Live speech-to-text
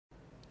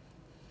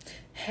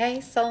Hey,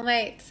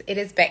 soulmates, it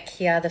is Beck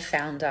here, the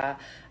founder.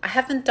 I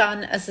haven't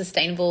done a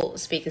sustainable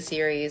speaker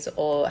series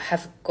or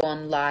have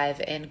gone live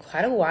in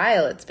quite a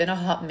while. It's been a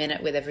hot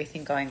minute with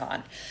everything going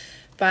on.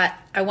 But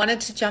I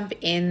wanted to jump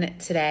in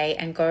today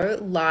and go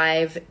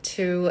live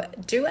to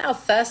do our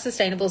first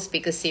sustainable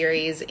speaker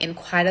series in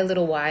quite a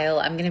little while.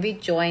 I'm going to be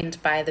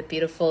joined by the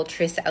beautiful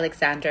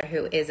Alexandra,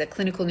 who is a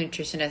clinical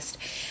nutritionist.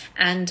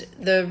 And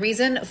the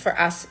reason for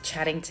us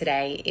chatting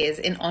today is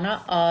in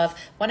honor of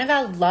one of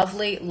our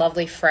lovely,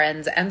 lovely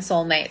friends and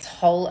soulmates,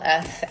 Whole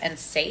Earth and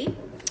Sea.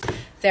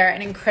 They're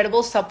an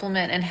incredible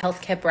supplement and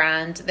healthcare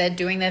brand. They're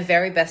doing their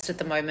very best at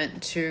the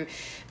moment to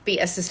be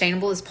as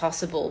sustainable as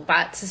possible.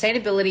 But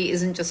sustainability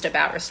isn't just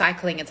about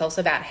recycling, it's also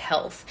about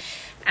health.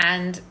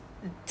 And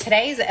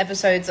today's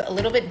episode's a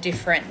little bit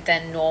different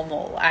than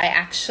normal. I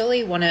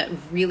actually want to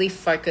really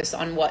focus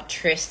on what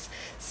Tris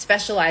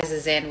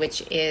specializes in,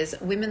 which is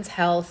women's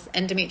health,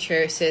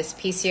 endometriosis,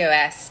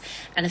 PCOS,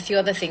 and a few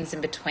other things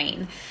in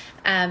between.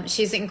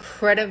 She's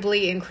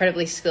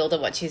incredibly skilled at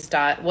what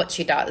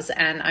she does,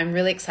 and I'm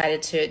really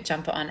excited to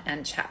jump on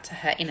and chat to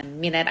her in a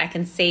minute. I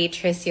can see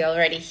Tracy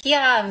already here.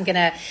 I'm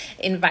gonna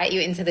invite you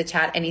into the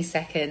chat any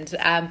second,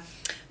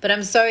 but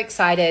I'm so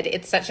excited.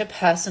 It's such a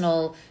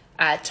personal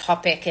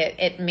topic.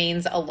 It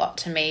means a lot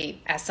to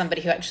me as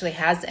somebody who actually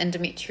has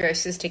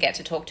endometriosis to get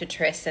to talk to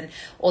Tris and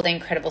all the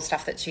incredible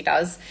stuff that she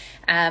does.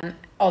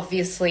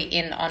 Obviously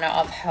in honor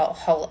of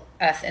Whole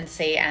Earth and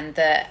Sea and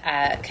the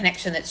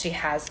connection that she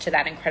has to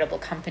that incredible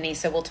company.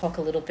 So we'll talk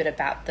a little bit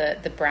about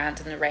the brand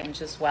and the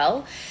range as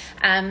well.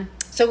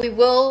 So we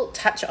will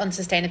touch on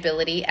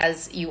sustainability.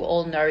 As you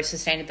all know,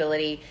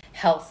 sustainability,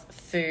 health,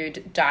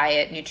 food,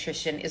 diet,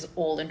 nutrition is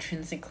all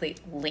intrinsically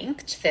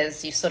linked.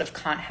 You sort of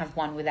can't have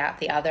one without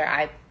the other,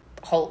 I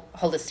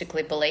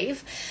holistically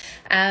believe.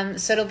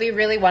 So it'll be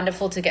really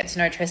wonderful to get to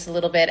know Tris a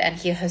little bit and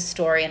hear her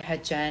story and her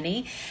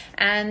journey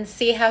and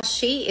see how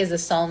she is a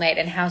soulmate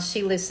and how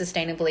she lives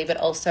sustainably, but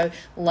also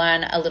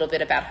learn a little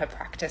bit about her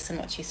practice and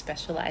what she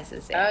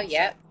specializes in. Oh,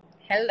 yeah.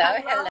 Hello.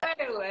 Hi.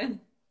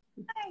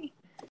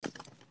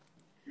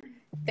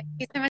 Thank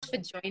you so much for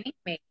joining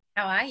me.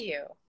 How are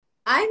you?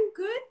 I'm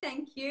good,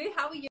 thank you.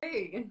 How are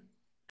you?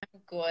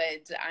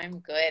 I'm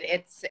good.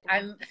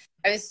 I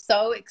was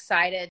so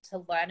excited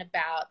to learn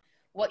about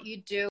what you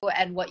do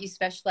and what you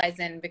specialize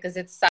in, because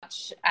it's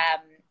such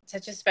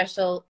a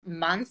special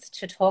month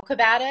to talk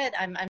about it.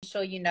 I'm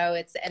sure you know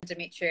it's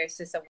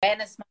Endometriosis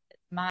Awareness Month,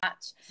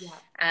 March.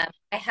 Yeah.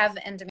 I have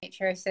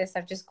endometriosis.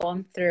 I've just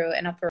gone through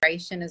an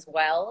operation as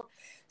well.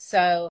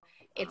 So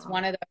it's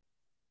one of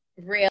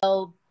the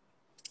real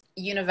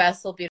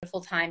universal,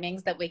 beautiful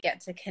timings that we get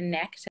to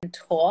connect and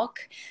talk.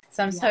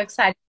 So I'm so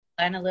excited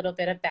to learn a little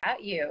bit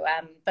about you.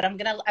 But I'm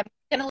gonna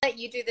let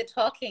you do the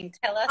talking.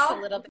 Tell us a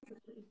little bit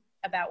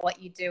about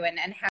what you do and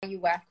how you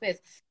work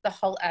with the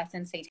Whole Earth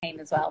and Sea team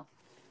as well.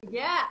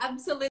 Yeah,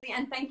 absolutely.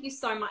 And thank you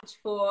so much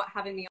for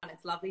having me on.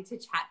 It's lovely to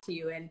chat to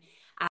you, and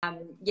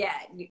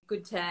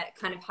good to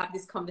kind of have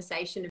this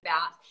conversation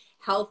about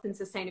health and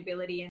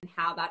sustainability and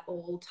how that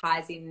all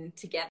ties in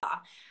together.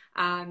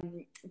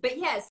 But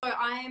yeah, so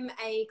I'm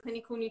a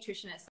clinical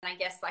nutritionist, and I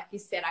guess, like you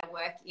said, I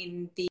work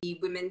in the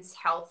women's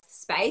health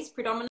space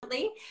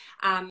predominantly.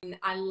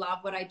 I love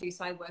what I do.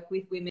 So I work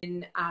with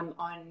women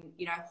on,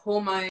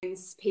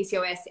 hormones,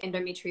 PCOS,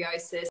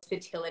 endometriosis,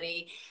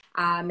 fertility,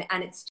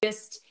 and it's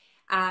just,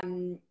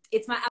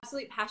 it's my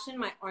absolute passion.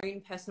 My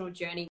own personal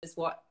journey was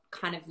what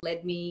kind of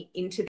led me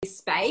into this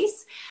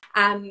space.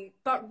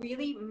 But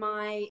really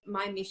my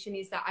mission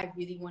is that I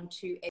really want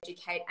to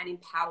educate and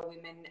empower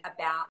women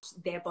about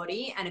their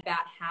body and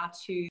about how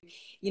to,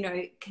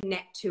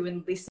 connect to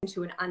and listen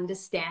to and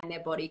understand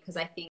their body. Because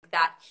I think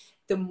that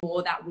the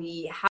more that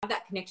we have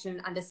that connection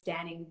and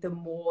understanding, the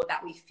more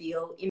that we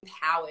feel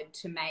empowered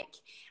to make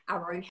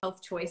our own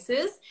health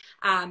choices.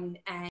 And,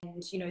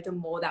 the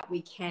more that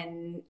we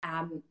can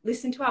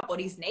listen to our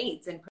body's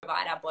needs and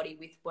provide our body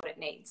with what it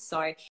needs.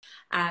 So,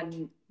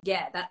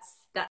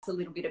 that's a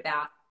little bit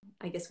about,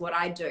 I guess, what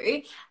I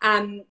do.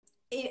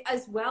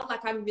 As well,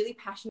 like, I'm really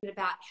passionate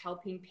about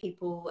helping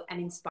people and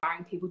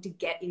inspiring people to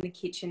get in the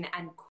kitchen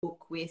and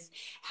cook with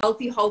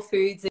healthy whole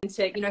foods and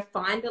to,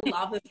 find a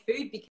love of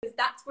food, because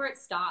that's where it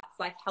starts.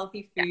 Like,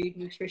 healthy food,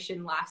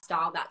 nutrition,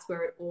 lifestyle, that's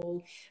where it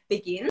all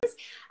begins.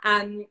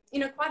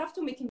 Quite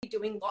often we can be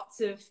doing lots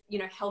of,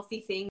 healthy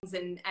things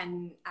and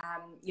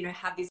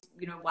have this,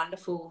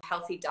 wonderful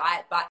healthy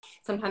diet, but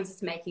sometimes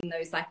it's making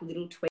those like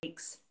little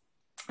tweaks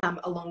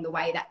along the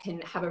way that can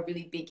have a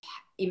really big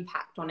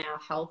impact on our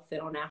health and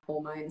on our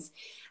hormones.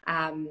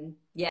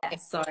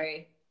 That's so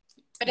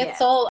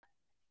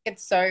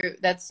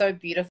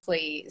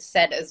beautifully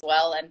said as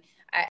well. And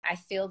I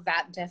feel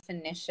that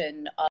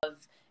definition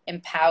of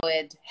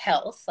empowered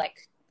health,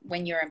 like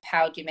when you're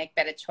empowered, you make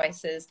better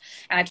choices.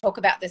 And I talk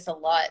about this a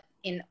lot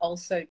in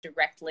also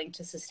direct link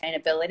to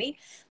sustainability.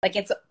 Like,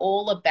 it's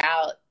all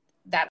about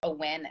that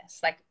awareness.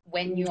 Like,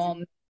 when you're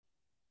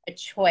a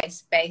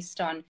choice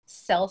based on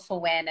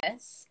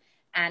self-awareness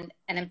and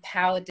an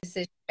empowered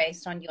decision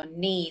based on your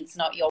needs,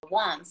 not your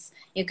wants,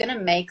 you're going to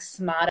make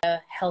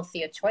smarter,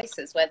 healthier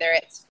choices, whether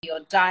it's for your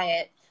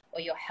diet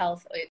or your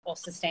health or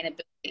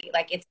sustainability.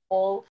 Like, it's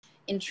all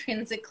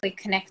intrinsically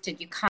connected.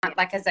 You can't,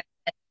 like as I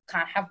said,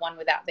 can't have one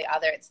without the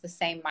other. It's the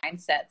same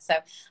mindset. So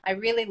I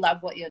really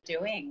love what you're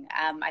doing.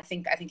 I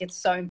think it's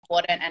so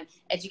important, and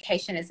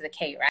education is the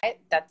key, right?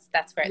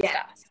 That's where it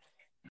starts.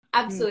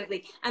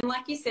 Absolutely. And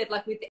like you said,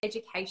 like with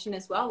education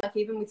as well, like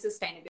even with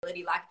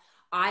sustainability, like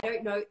I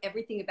don't know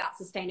everything about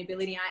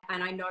sustainability,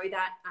 and I know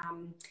that,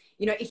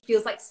 you know, it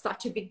feels like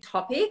such a big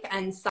topic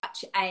and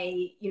such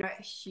a, you know,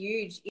 a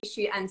huge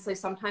issue. And so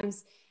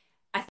sometimes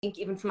I think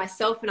even for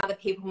myself and other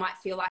people might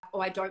feel like,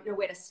 oh, I don't know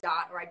where to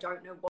start, or I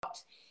don't know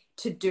what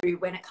to do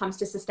when it comes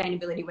to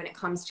sustainability, when it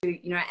comes to,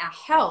 you know, our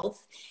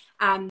health.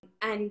 And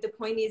the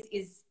point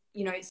is,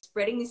 you know,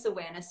 spreading this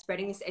awareness,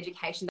 spreading this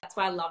education. That's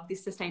why I love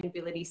this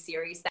sustainability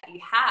series that you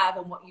have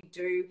and what you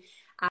do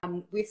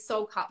with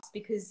SoL Cups,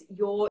 because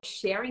you're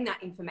sharing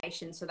that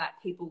information so that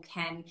people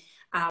can,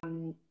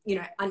 you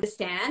know,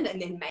 understand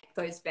and then make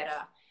those better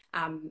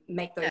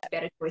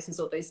choices,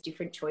 or those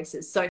different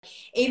choices. So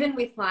even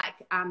with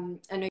like, I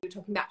know you're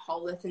talking about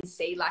Whole Earth and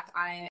Sea, like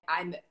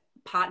I'm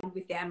partnered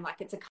with them, like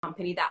it's a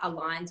company that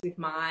aligns with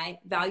my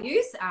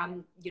values,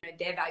 you know,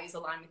 their values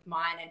align with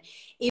mine, and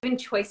even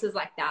choices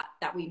like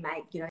that we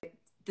make, you know,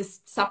 the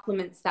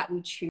supplements that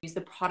we choose,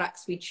 the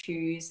products we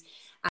choose,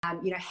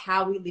 you know,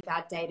 how we live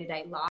our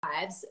day-to-day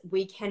lives,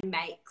 we can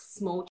make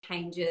small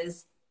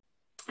changes,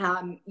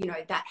 you know,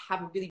 that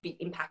have a really big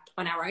impact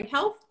on our own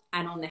health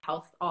and on the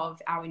health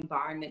of our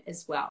environment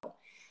as well.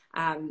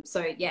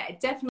 So yeah,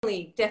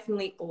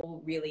 definitely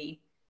all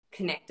really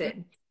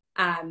connected.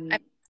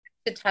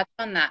 To touch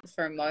on that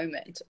for a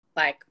moment,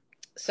 like,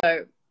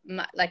 so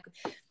like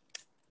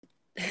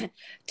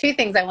two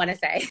things I want to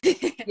say.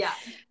 Yeah.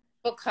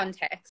 For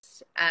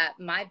context,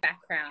 my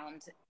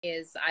background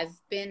is I've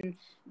been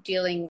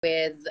dealing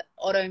with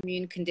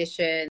autoimmune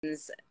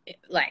conditions,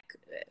 like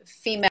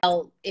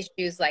female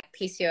issues like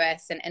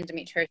PCOS and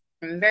endometriosis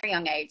from a very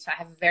young age. So I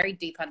have a very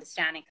deep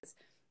understanding because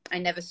I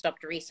never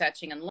stopped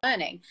researching and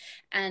learning.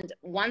 And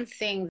one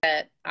thing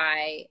that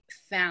I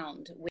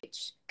found,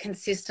 which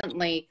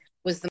consistently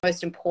was the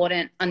most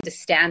important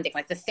understanding,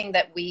 like the thing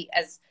that we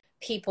as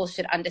people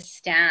should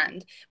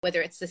understand,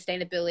 whether it's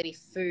sustainability,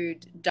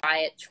 food,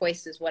 diet,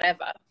 choices,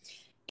 whatever,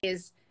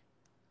 is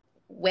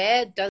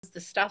where does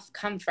the stuff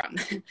come from?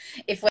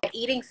 If we're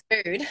eating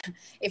food,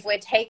 if we're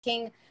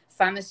taking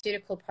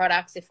pharmaceutical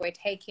products, if we're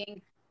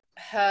taking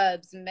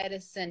herbs,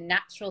 medicine,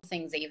 natural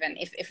things, even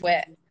if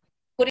we're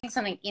putting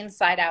something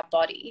inside our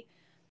body,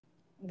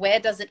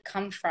 where does it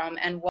come from,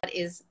 and what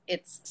is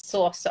its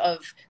source of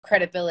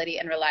credibility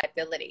and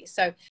reliability?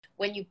 So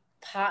when you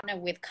partner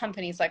with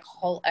companies like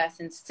Whole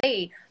Earth and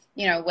Sea,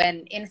 you know,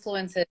 when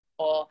influencers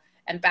or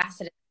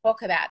ambassadors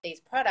talk about these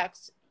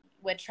products,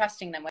 we're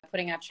trusting them. We're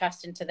putting our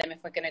trust into them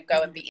if we're going to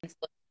go and be influenced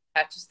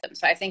to purchase them.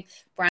 So I think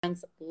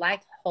brands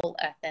like Whole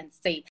Earth and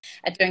Sea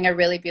are doing a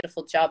really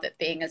beautiful job at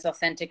being as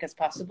authentic as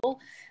possible,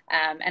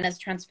 and as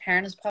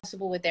transparent as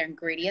possible with their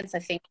ingredients. I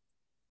think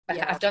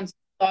I've done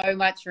so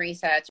much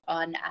research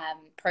on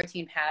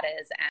protein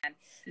powders and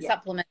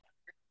supplements,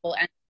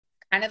 and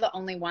kind of the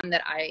only one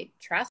that I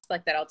trust,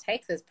 like that I'll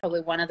take. There's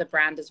probably one other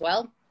brand as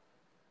well,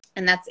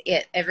 and that's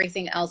it.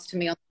 Everything else to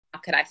me on the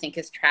market I think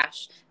is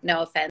trash.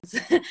 No offense,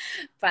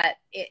 but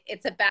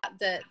it's about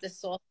the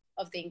source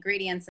of the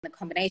ingredients and the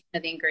combination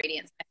of the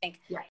ingredients. I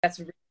think that's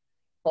really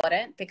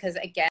important, because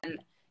again,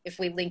 if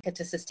we link it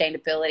to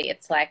sustainability,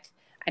 it's like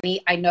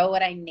I know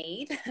what I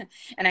need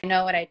and I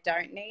know what I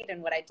don't need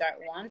and what I don't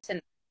want, and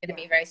I'm going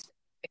to be very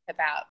specific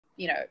about,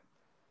 you know,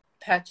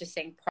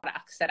 purchasing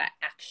products that are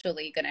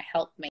actually going to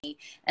help me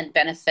and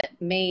benefit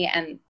me,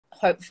 and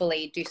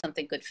hopefully do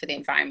something good for the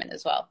environment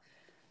as well.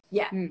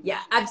 Yeah,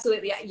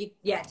 absolutely.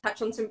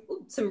 Touch on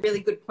some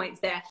really good points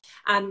there.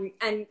 And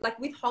like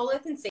with Whole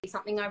Earth and Sea,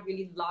 something I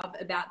really love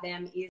about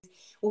them is,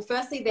 well,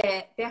 firstly,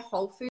 they're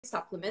whole food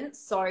supplements.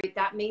 So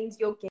that means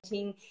you're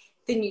getting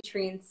the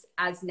nutrients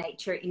as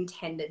nature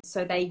intended.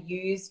 So they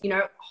use, you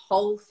know,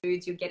 whole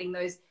foods. You're getting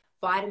those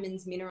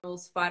vitamins,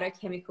 minerals,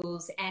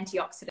 phytochemicals,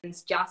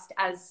 antioxidants, just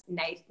as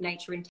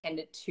nature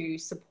intended to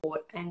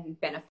support and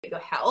benefit your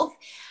health.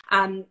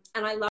 And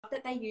I love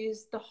that they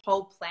use the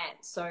whole plant.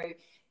 So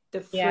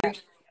the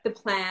fruit, the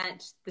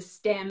plant, the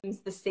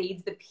stems, the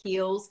seeds, the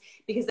peels,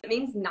 because it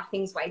means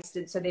nothing's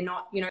wasted. So they're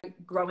not, you know,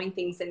 growing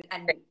things and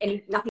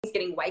nothing's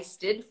getting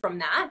wasted from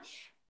that.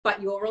 But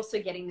you're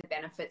also getting the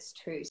benefits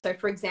too. So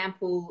for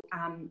example,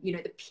 you know,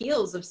 the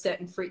peels of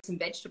certain fruits and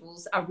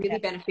vegetables are really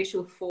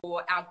beneficial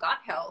for our gut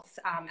health.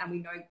 And we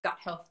know gut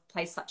health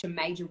plays such a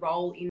major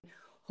role in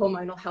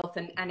hormonal health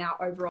and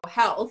our overall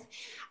health.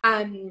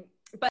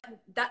 But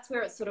that's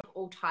where it sort of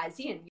all ties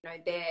in. You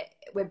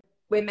know,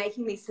 we're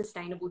making these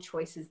sustainable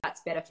choices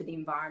that's better for the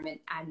environment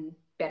and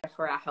better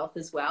for our health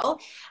as well.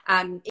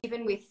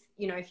 Even with,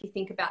 you know, if you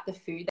think about the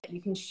food that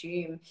you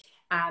consume,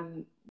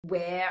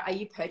 where are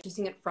you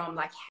purchasing it from?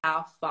 Like,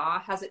 how far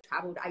has it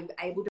traveled? Are you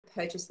able to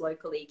purchase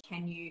locally?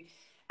 Can you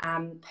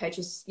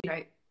purchase, you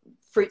know,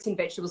 fruits and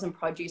vegetables and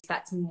produce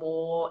that's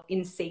more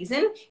in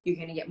season, you're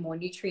going to get more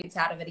nutrients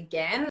out of it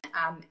again,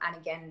 and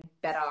again,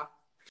 better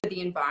for the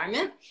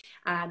environment.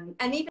 And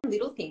even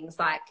little things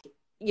like,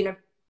 you know,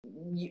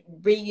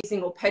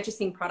 reusing or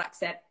purchasing products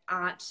that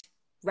aren't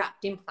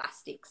wrapped in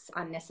plastics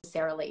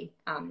unnecessarily,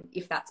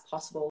 if that's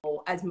possible,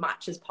 or as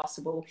much as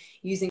possible,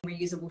 using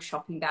reusable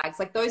shopping bags.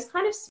 Like those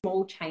kind of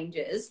small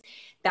changes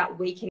that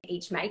we can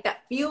each make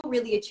that feel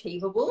really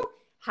achievable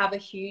have a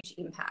huge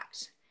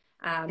impact.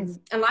 And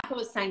like I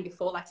was saying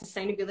before, like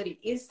sustainability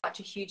is such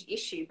a huge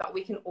issue, but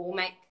we can all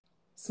make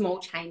small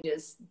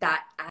changes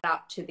that add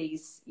up to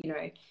these, you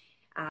know,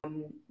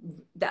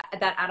 that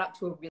add up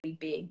to a really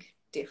big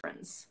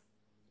difference.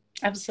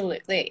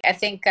 Absolutely. I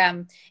think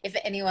if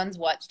anyone's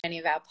watched any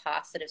of our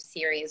past sort of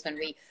series, when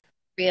we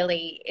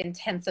really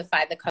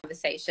intensify the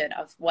conversation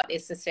of what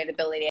is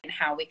sustainability and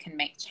how we can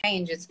make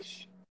changes,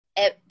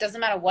 it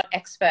doesn't matter what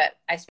expert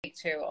I speak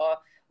to or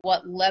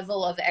what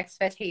level of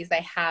expertise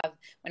they have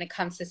when it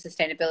comes to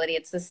sustainability.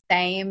 It's the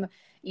same,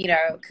 you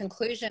know,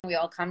 conclusion we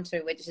all come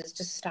to, which is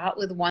just start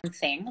with one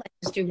thing. Let's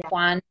just do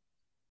one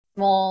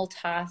small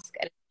task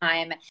at a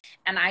time.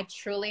 And I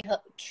truly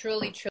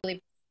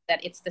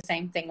that it's the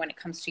same thing when it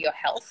comes to your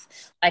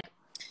health. Like,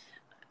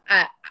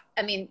 I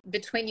mean,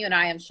 between you and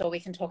I, I'm sure we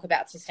can talk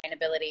about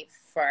sustainability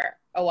for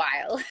a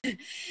while.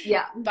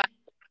 Yeah. But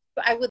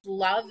I would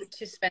love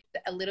to spend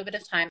a little bit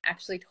of time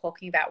actually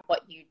talking about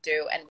what you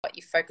do and what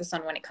you focus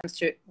on when it comes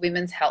to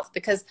women's health,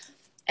 because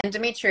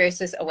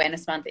Endometriosis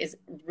Awareness Month is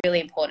really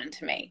important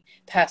to me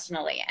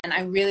personally. And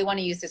I really want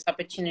to use this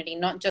opportunity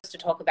not just to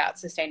talk about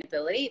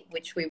sustainability,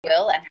 which we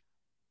will,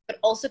 but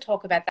also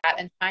talk about that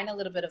and shine a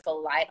little bit of a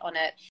light on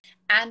it,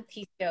 and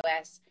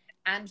PCOS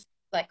and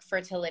like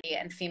fertility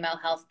and female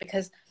health,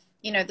 because,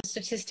 you know, the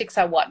statistics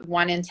are what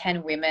 1 in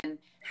 10 women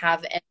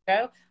have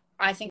endo.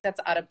 I think that's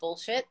utter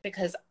bullshit,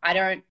 because I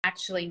don't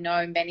actually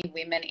know many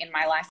women in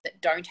my life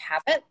that don't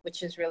have it,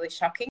 which is really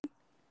shocking.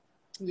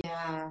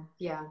 Yeah.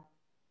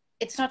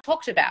 It's not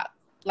talked about.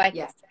 Like,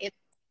 it's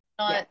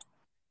not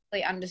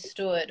really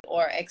understood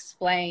or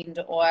explained,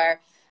 or,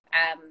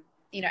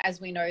 you know, as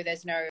we know,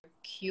 there's no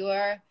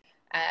cure.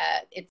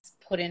 It's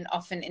put in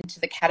often into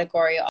the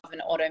category of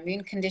an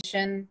autoimmune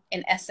condition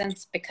in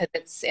essence, because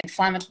it's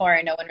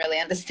inflammatory. No one really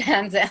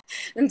understands it.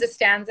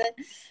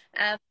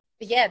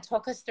 But yeah,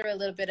 talk us through a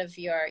little bit of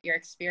your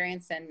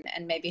experience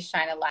and maybe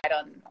shine a light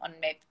on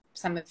maybe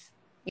some of,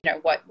 you know,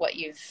 what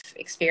you've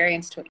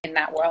experienced in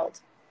that world.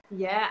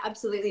 Yeah,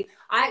 absolutely.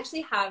 I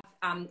actually have,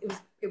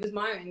 it was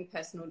my own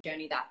personal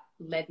journey that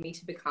led me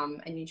to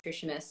become a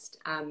nutritionist.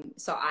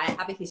 So I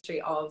have a history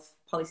of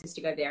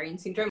polycystic ovarian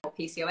syndrome, or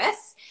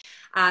PCOS.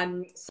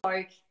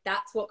 So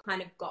that's what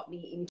kind of got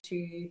me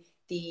into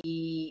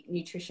the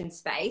nutrition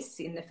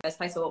space in the first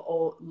place,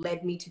 or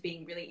led me to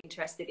being really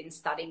interested in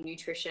studying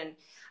nutrition.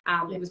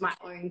 It was my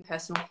own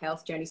personal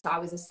health journey. So I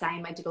was the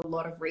same. I did a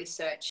lot of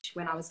research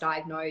when I was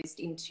diagnosed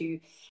into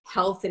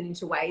health and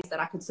into ways that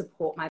I could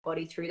support my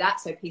body through that.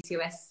 So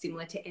PCOS,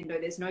 similar to endo,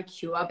 there's no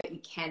cure, but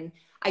you can,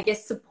 I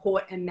guess,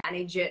 support and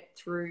manage it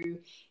through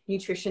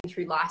nutrition,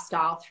 through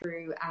lifestyle,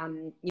 through,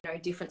 you know,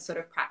 different sort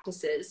of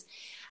practices.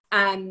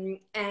 And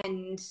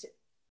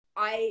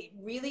I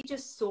really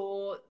just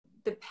saw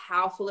the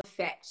powerful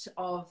effect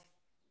of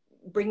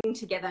bringing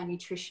together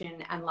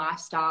nutrition and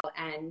lifestyle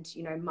and,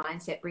 you know,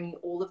 mindset, bringing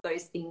all of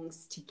those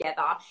things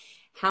together,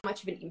 how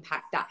much of an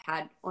impact that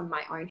had on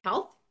my own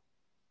health.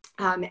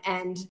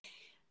 And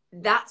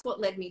that's what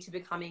led me to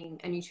becoming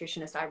a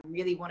nutritionist. I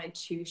really wanted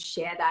to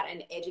share that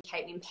and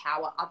educate and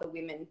empower other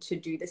women to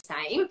do the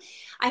same.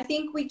 I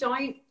think we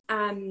don't,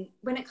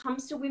 when it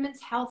comes to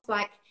women's health,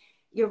 like,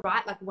 you're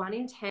right, like 1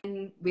 in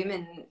 10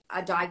 women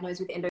are diagnosed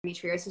with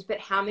endometriosis, but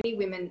how many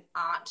women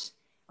aren't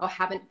or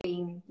haven't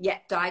been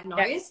yet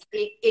diagnosed?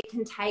 It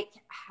can take,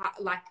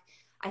 like,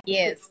 I think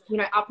it's, you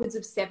know, upwards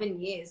of 7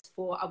 years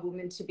for a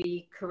woman to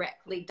be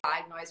correctly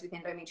diagnosed with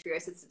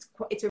endometriosis.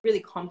 It's a really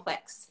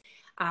complex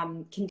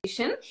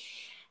condition.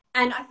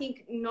 And I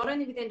think not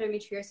only with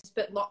endometriosis,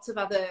 but lots of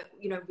other,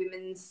 you know,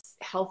 women's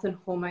health and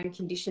hormone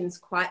conditions,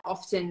 quite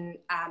often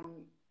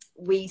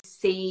we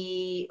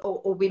see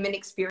or women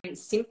experience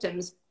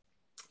symptoms,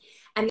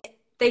 and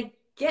they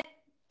get,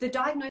 the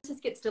diagnosis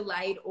gets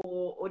delayed,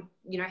 or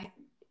you know,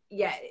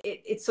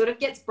 it sort of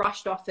gets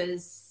brushed off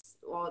as,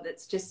 well,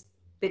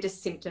 they're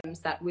just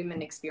symptoms that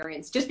women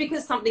experience. Just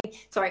because something,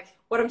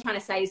 what I'm trying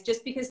to say is,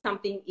 just because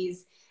something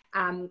is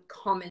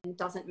common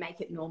doesn't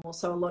make it normal.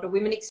 So a lot of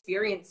women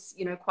experience,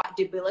 you know, quite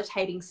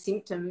debilitating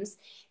symptoms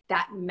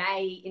that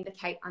may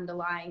indicate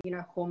underlying, you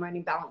know, hormone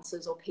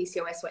imbalances or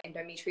PCOS or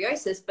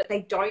endometriosis, but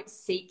they don't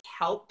seek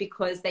help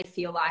because they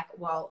feel like,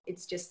 well,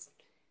 it's just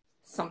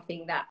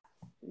something that,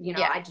 you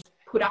know, I just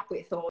put up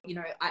with, or, you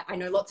know, I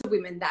know lots of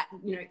women that,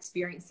 you know,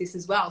 experience this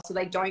as well. So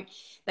they don't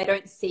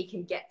seek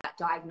and get that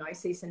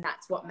diagnosis, and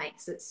that's what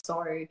makes it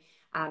so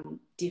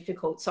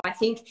difficult. So I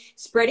think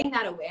spreading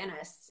that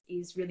awareness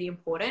is really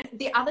important.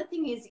 The other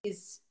thing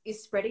is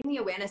spreading the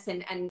awareness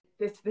and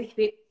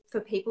for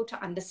people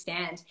to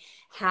understand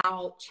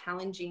how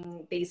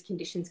challenging these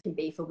conditions can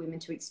be for women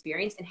to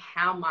experience and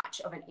how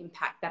much of an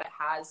impact that it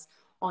has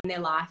on their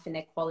life and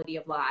their quality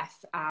of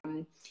life.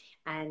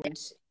 And,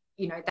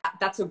 you know,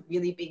 that's a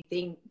really big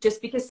thing.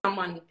 Just because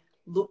someone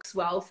looks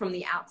well from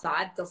the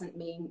outside doesn't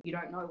mean you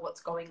don't know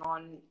what's going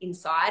on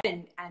inside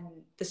and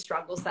the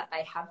struggles that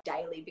they have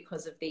daily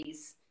because of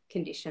these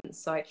conditions.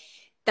 So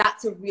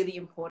that's a really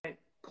important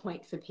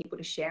point for people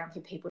to share and for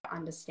people to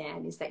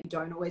understand, is that you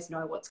don't always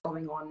know what's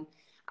going on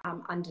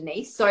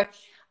underneath. So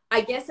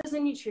I guess as a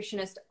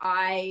nutritionist,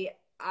 I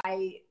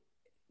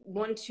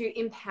want to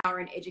empower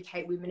and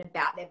educate women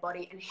about their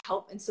body and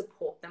help and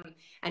support them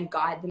and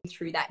guide them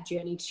through that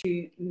journey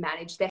to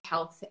manage their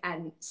health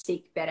and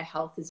seek better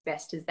health as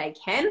best as they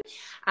can.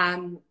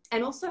 And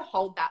also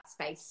hold that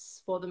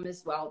space for them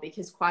as well,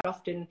 because quite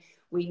often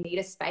we need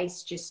a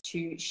space just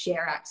to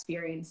share our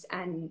experience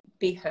and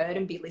be heard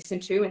and be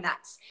listened to. And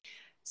that's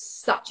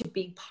such a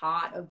big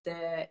part of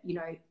the, you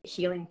know,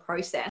 healing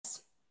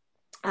process.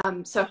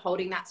 So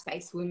holding that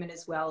space for women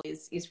as well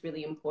is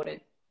really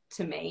important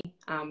to me.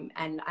 And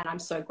I'm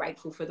so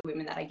grateful for the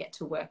women that I get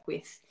to work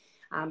with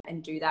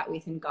and do that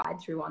with and guide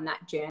through on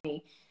that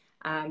journey.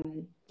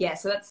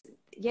 So that's,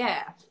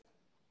 yeah.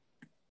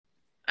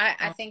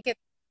 I think it's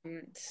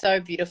so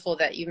beautiful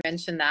that you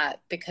mentioned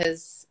that,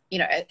 because, you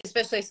know,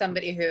 especially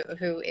somebody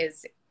who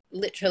is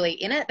literally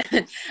in it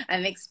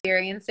and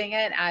experiencing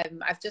it.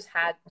 I've just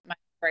had my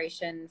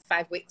operation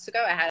 5 weeks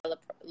ago. I had a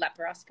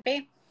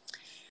laparoscopy.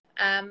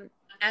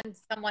 And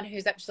someone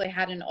who's actually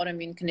had an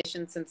autoimmune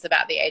condition since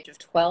about the age of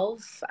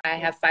 12. I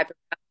have fibromyalgia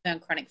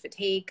and chronic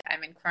fatigue.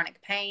 I'm in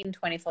chronic pain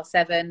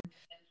 24/7.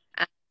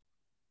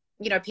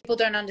 You know, people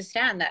don't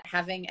understand that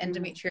having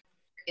endometriosis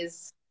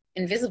is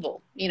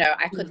invisible. You know,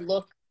 I could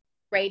look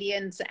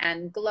radiant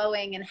and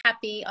glowing and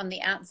happy on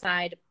the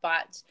outside,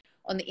 but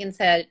on the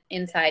inside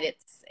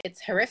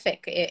it's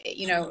horrific.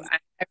 You know,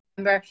 I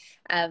remember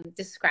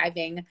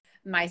describing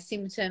my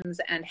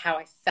symptoms and how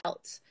I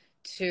felt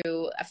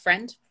to a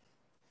friend,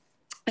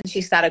 and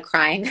she started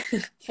crying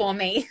for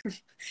me.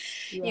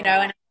 You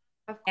know, and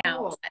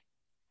now it's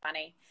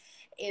funny.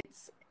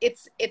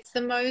 It's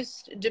the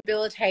most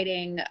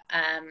debilitating,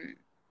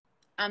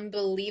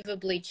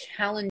 unbelievably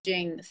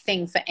challenging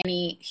thing for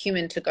any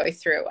human to go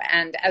through.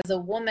 And as a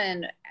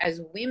woman,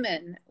 as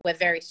women, we're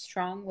very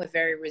strong, we're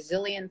very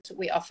resilient.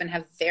 We often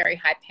have very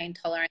high pain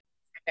tolerance,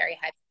 very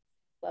high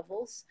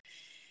levels,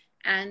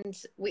 and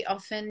we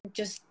often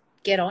just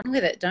get on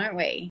with it, don't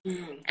we?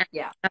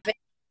 And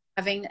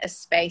having a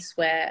space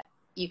where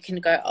you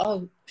can go,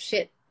 oh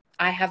shit,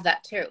 I have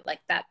that too. Like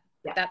that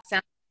sounds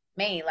like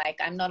me. Like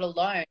I'm not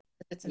alone.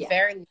 It's a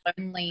very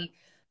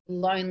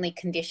lonely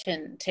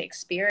condition to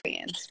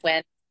experience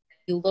when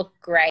you look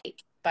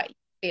great, but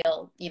you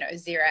feel, you know,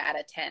 0 out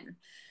of 10.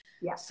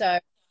 Yeah. So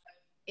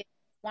it's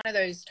one of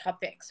those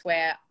topics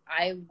where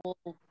I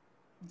will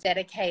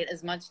dedicate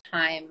as much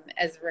time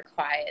as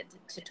required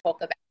to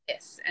talk about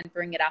this and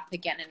bring it up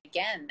again and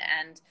again,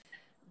 and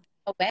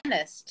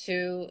awareness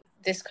to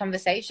this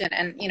conversation.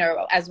 And, you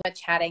know, as we're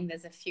chatting,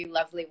 there's a few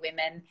lovely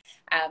women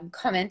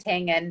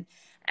commenting and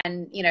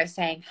you know,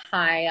 saying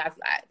hi,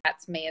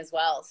 that's me as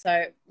well.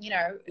 So, you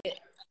know,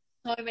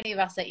 so many of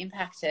us are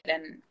impacted,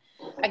 and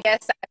I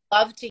guess I'd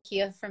love to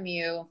hear from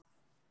you,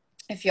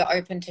 if you're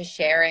open to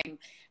sharing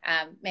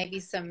maybe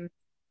some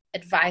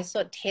advice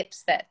or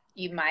tips that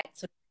you might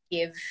sort of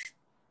give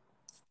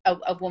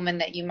a woman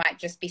that you might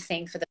just be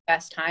seeing for the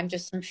first time,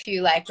 just some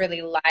few like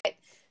really light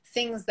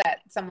things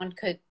that someone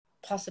could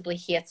possibly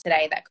hear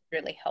today that could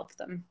really help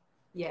them.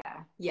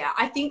 Yeah.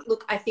 I think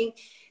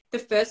the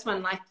first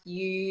one, like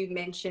you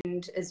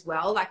mentioned as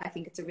well, like I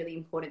think it's a really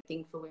important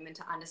thing for women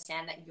to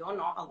understand that you're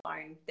not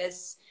alone.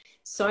 There's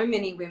so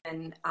many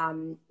women,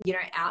 you know,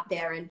 out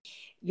there, and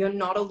you're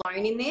not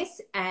alone in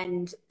this,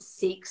 and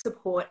seek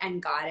support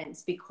and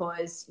guidance,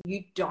 because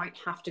you don't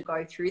have to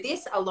go through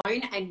this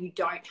alone, and you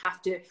don't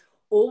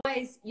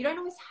always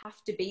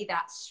have to be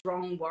that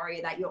strong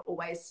warrior that you're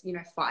always, you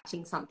know,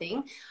 fighting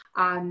something.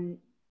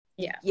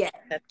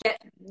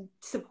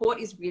 Support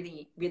is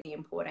really, really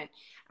important.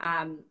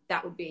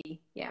 That would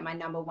be, my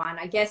number one.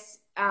 I guess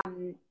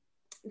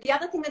the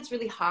other thing that's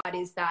really hard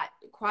is that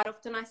quite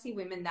often I see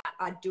women that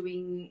are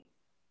doing,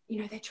 you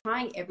know, they're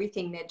trying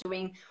everything. They're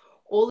doing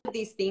all of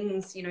these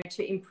things, you know,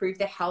 to improve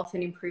their health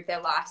and improve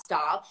their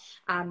lifestyle.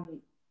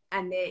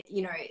 And they're,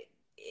 you know,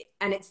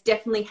 and it's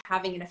definitely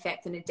having an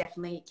effect, and it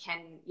definitely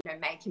can, you know,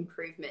 make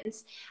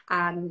improvements.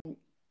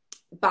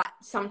 But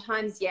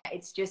sometimes,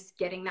 it's just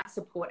getting that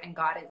support and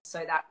guidance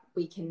so that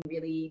we can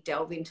really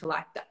delve into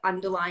like the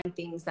underlying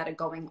things that are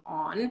going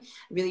on,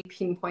 really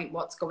pinpoint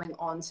what's going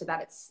on so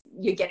that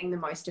you're getting the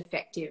most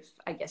effective,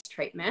 I guess,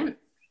 treatment.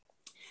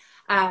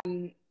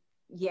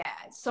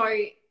 So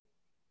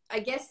I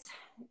guess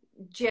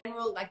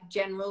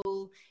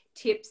general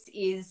tips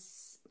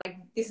is, like,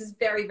 this is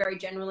very, very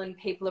general, and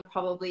people are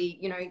probably,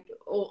 you know,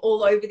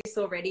 all over this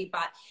already,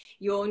 but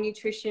your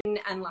nutrition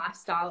and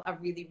lifestyle are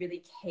really,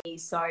 really key.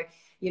 So,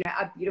 you know,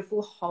 a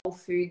beautiful whole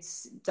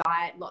foods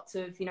diet, lots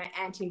of, you know,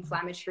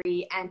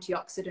 anti-inflammatory,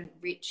 antioxidant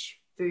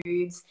rich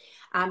foods,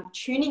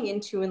 tuning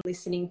into and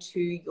listening to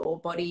your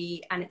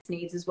body and its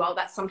needs as well.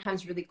 That's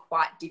sometimes really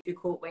quite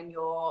difficult when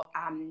you're,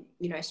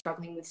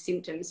 struggling with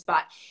symptoms,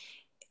 but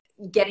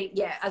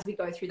as we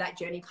go through that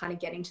journey, kind of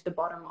getting to the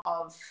bottom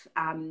of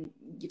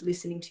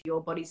listening to your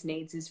body's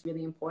needs is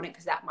really important,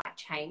 because that might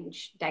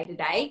change day to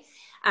day.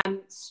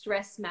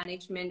 Stress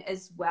management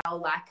as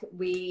well.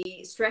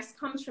 Stress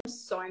comes from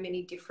so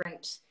many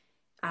different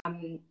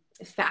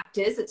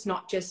factors. It's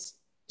not just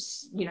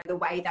the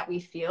way that we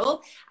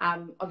feel.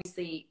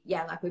 Obviously,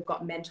 we've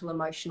got mental,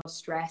 emotional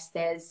stress.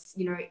 There's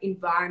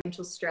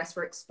environmental stress.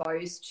 We're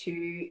exposed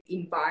to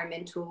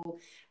environmental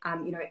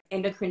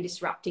endocrine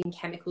disrupting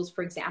chemicals,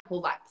 for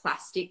example, like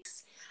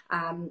plastics.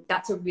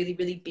 That's a really,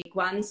 really big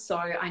one. So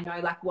I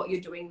know what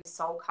you're doing with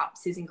SoL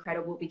cups is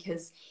incredible,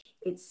 because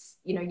it's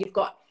you've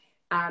got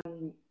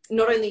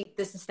not only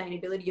the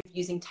sustainability of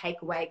using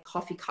takeaway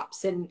coffee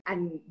cups and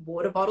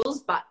water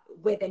bottles, but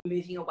we're then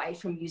moving away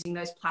from using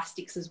those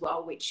plastics as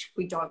well, which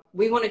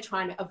we want to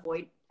try and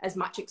avoid as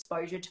much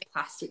exposure to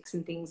plastics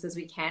and things as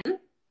we can.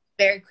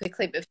 Very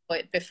quickly,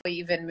 before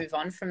you even move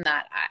on from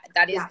that,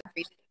 that is the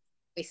reason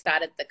we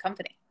started the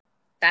company.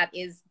 That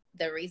is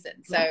the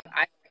reason. So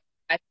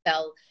I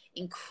fell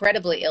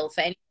incredibly ill.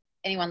 For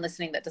anyone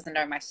listening that doesn't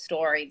know my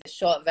story, the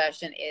short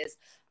version is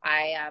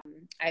I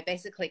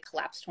basically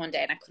collapsed one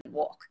day and I couldn't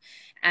walk,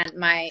 and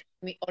my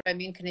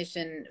autoimmune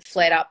condition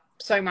flared up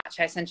so much.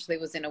 I essentially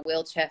was in a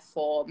wheelchair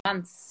for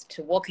months,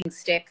 to walking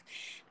stick,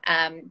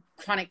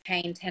 chronic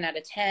pain, 10 out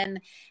of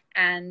 10.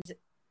 And,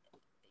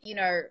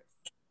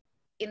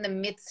 in the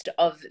midst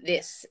of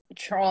this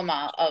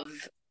trauma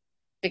of,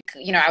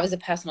 I was a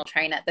personal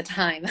trainer at the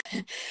time,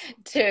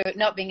 to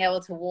not being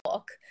able to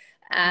walk,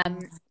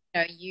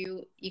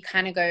 you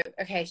kind of go,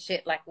 okay,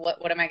 shit,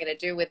 what am I going to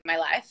do with my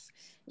life?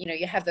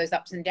 You have those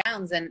ups and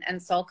downs,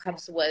 and SoL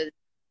Cups was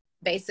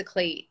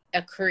basically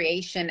a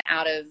creation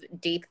out of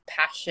deep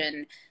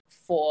passion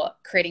for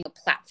creating a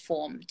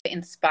platform to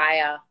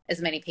inspire as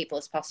many people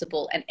as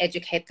possible and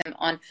educate them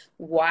on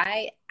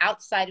why,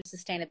 outside of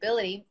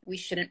sustainability, we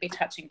shouldn't be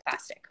touching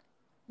plastic.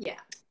 Yeah.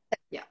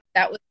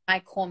 That was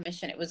my core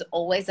mission. It was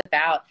always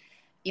about,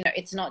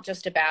 it's not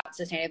just about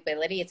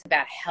sustainability, it's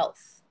about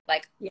health.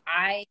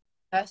 I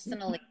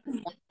personally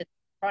wanted the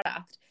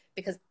product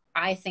because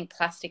I think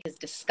plastic is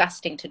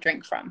disgusting to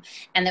drink from.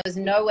 And there was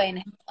no way in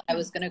hell I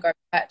was going to go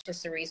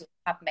purchase a reusable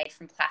cup made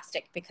from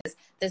plastic, because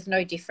there's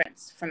no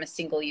difference from a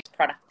single-use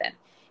product then.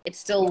 It's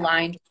still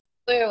lined with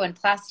glue and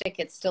plastic.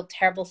 It's still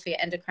terrible for your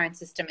endocrine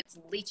system. It's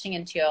leaching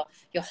into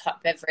your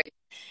hot beverage.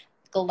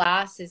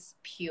 Glass is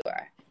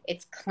pure.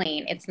 It's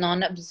clean. It's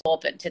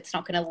non-absorbent. It's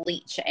not going to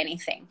leach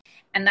anything.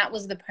 And that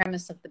was the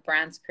premise of the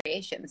brand's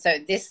creation. So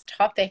this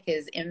topic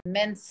is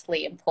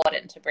immensely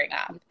important to bring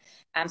up.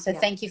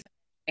 Thank you for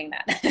doing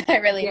that. I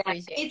really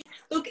appreciate it.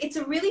 It's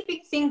a really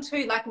big thing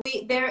too.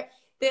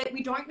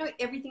 We don't know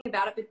everything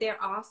about it, but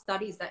there are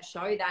studies that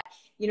show that,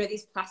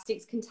 these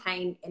plastics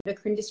contain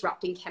endocrine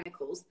disrupting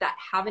chemicals that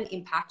have an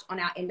impact on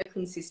our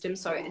endocrine system.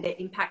 So they're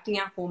impacting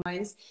our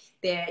hormones.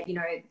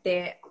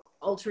 They're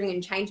altering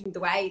and changing the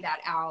way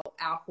that our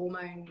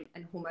hormone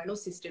and hormonal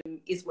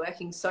system is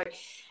working. So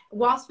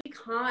whilst we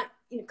can't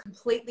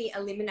completely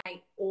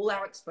eliminate all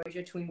our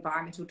exposure to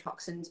environmental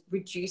toxins,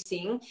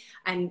 reducing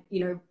and,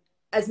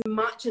 as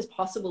much as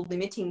possible,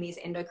 limiting these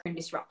endocrine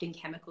disrupting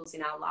chemicals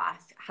in our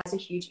life has a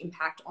huge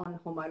impact on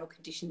hormonal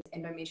conditions,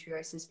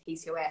 endometriosis,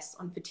 PCOS,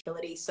 on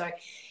fertility. So,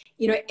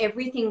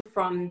 everything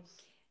from,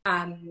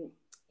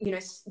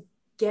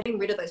 getting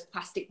rid of those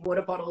plastic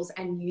water bottles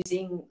and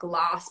using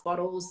glass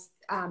bottles,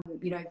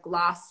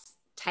 glass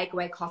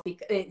coffee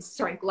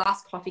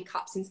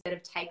cups instead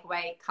of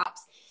takeaway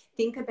cups.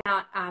 Think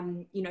about,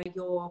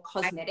 your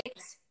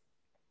cosmetics.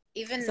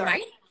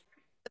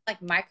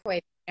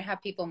 Microwave. How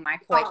people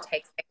microwave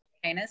takeaway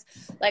containers.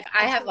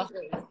 I have a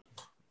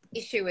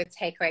issue with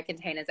takeaway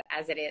containers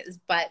as it is,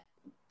 but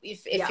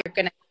if you're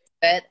gonna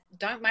do it,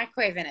 don't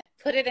microwave in it.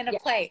 Put it in a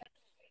plate.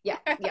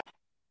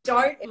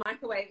 Don't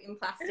microwave in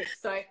plastic.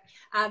 So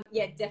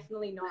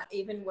definitely not.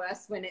 Even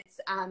worse when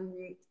it's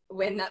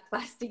when that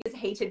plastic is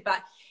heated.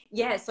 But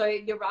so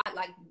you're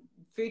right,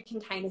 food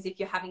containers, if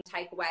you're having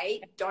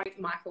takeaway, don't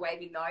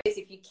microwave in those.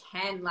 If you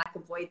can,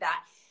 avoid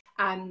that.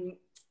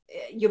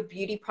 Your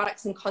beauty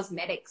products and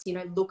cosmetics,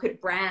 look at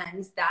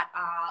brands that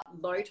are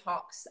low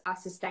tox, are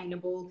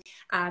sustainable.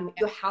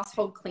 Your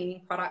household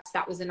cleaning products,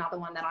 that was another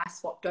one that I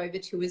swapped over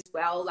to as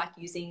well,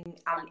 using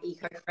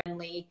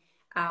eco-friendly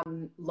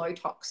low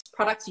tox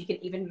products. You can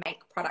even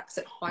make products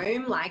at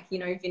home,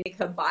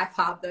 vinegar,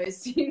 bicarb,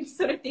 those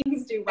sort of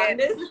things do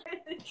wonders.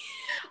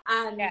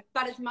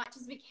 But as much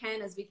as we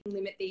can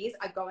limit these,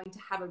 are going to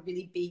have a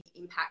really big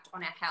impact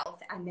on our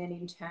health, and then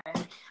in turn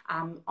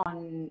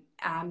on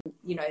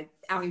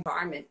our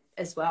environment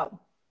as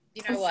well.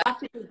 What?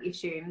 Such a big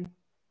issue.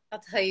 I'll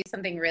tell you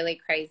something really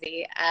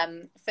crazy.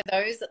 For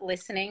those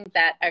listening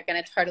that are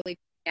going to totally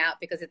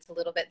out because it's a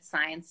little bit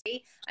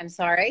sciencey, I'm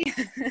sorry.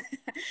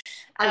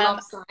 I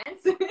love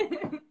science.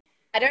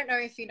 I don't know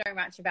if you know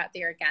much about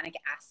the organic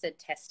acid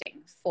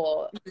testing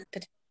for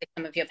potentially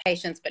some of your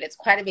patients, but it's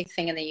quite a big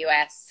thing in the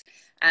US.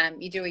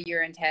 You do a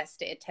urine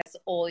test, it tests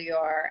all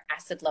your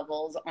acid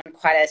levels on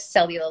quite a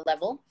cellular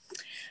level.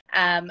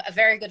 A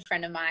very good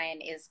friend of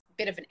mine is a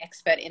bit of an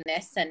expert in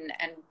this, and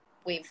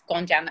we've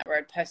gone down that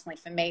road personally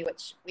for me,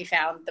 which we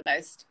found the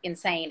most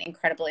insane,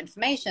 incredible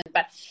information.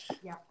 But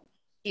Yeah.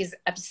 she's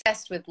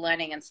obsessed with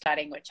learning and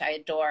studying, which I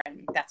adore,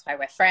 and that's why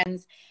we're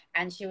friends.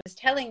 And she was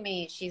telling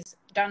me she's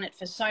done it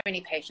for so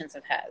many patients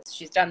of hers.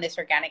 She's done this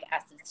organic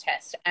acids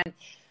test, and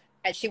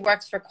she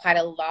works for quite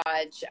a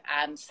large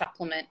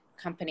supplement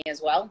company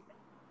as well.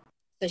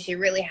 So she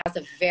really has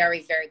a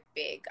very, very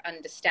big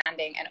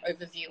understanding and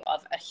overview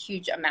of a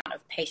huge amount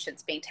of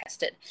patients being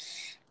tested.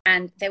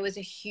 And there was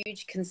a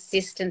huge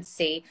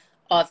consistency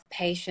of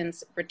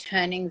patients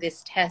returning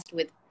this test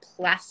with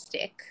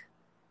plastic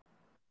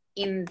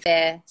in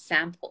their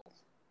sample.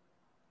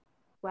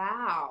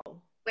 Wow.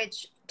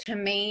 Which to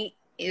me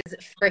is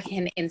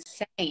freaking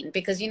insane,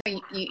 because, you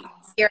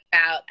hear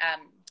about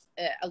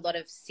a lot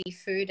of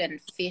seafood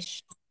and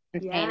fish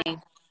containing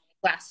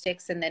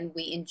plastics, and then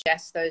we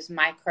ingest those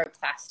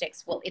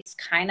microplastics. Well, it's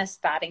kind of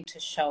starting to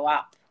show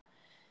up.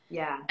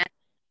 Yeah. And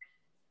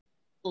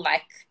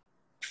like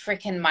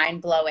freaking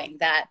mind blowing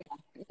that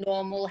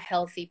normal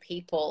healthy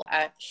people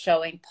are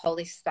showing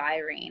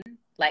polystyrene,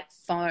 like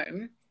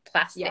foam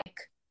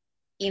plastic,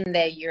 in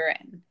their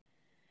urine.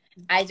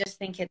 I just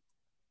think it's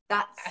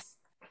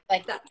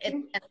an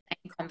insane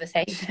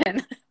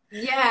conversation.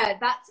 Yeah,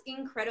 that's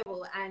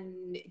incredible.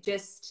 And it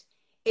just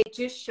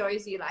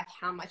shows you like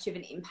how much of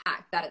an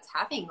impact that it's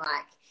having.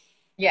 Like,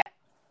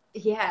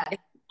 yeah,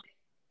 it's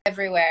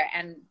everywhere.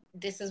 And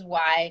this is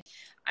why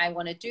I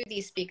want to do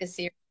these speaker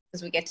series,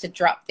 because we get to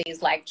drop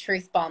these like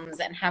truth bombs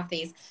and have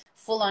these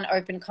full on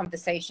open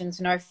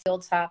conversations, no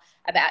filter,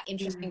 about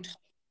interesting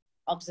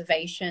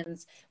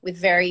observations with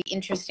very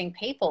interesting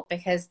people,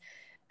 because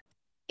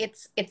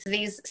it's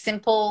these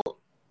simple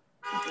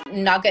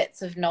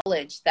nuggets of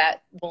knowledge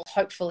that will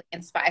hopefully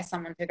inspire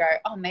someone to go,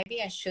 oh,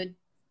 maybe I should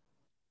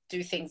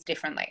do things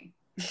differently.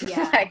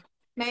 Yeah. Like,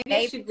 maybe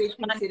I should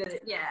reconsider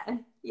it. Yeah.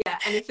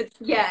 And if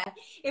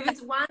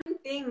it's one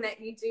thing that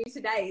you do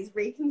today is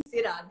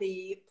reconsider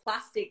the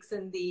plastics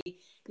and the,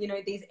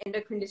 these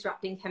endocrine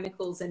disrupting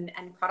chemicals and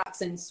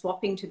products, and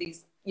swapping to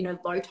these,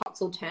 low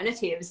tox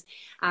alternatives.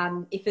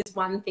 If it's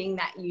one thing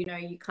that,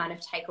 you kind of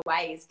take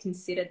away, is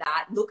consider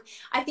that. Look,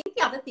 I think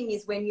the other thing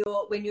is when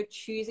you're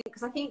choosing,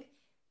 because I think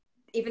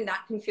even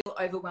that can feel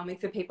overwhelming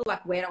for people.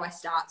 Like, where do I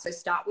start? So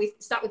start with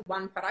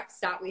one product,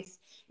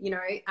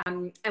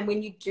 and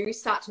when you do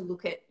start to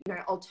look at,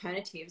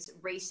 alternatives,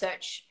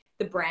 research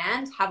the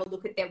brand, have a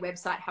look at their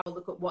website, have a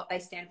look at what they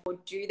stand for.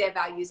 Do their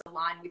values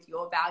align with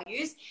your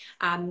values?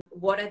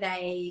 What are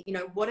they,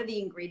 what are the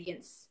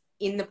ingredients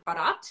in the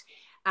product?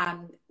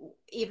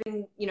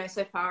 Even,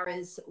 so far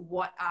as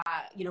what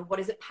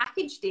is it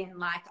packaged in?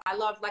 Like, I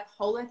love like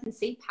Whole Earth and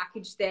Sea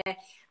package their,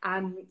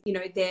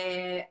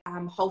 their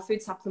whole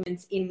food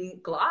supplements in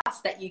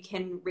glass that you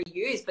can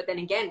reuse, but then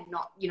again,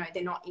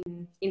 they're not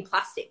in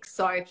plastic.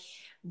 So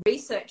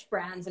research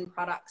brands and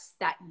products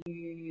that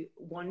you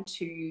want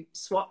to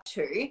swap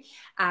to,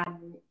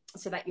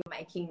 so that you're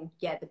making,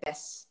 the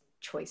best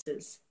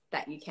choices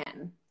that you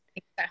can.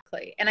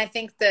 Exactly. And I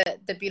think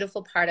the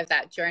beautiful part of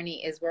that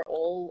journey is we're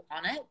all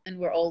on it and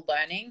we're all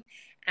learning,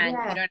 and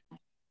you don't have to be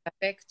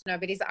perfect.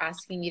 Nobody's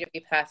asking you to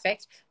be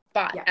perfect.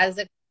 But as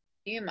a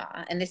consumer,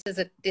 and this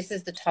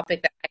is the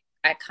topic that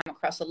I come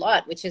across a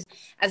lot, which is,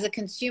 as a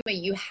consumer,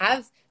 you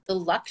have the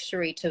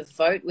luxury to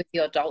vote with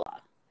your dollar.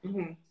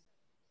 Mm-hmm.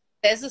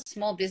 There's a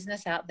small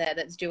business out there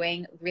that's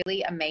doing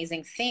really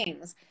amazing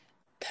things.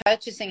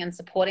 Purchasing and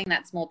supporting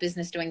that small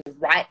business doing the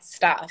right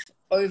stuff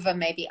over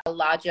maybe a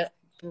larger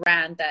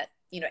brand that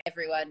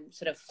everyone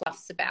sort of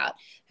fluffs about,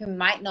 who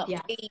might not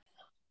be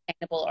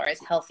sustainable or as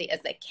healthy as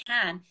they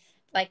can.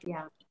 Like,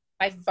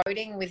 by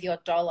voting with your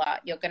dollar,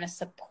 you're going to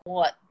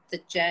support the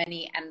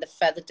journey and the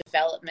further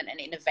development and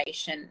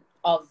innovation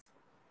of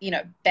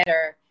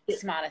better,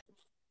 smarter.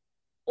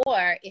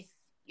 Or if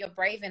you're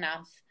brave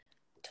enough,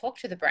 talk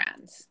to the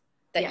brands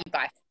that you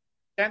buy.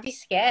 Don't be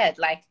scared.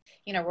 Like,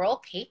 we're all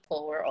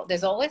people.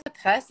 There's always a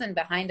person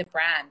behind a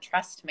brand.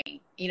 Trust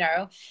me.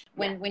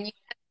 When you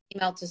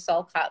email to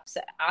SoL Cups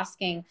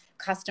asking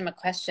customer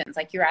questions,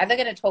 like, you're either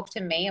going to talk to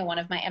me or one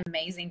of my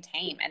amazing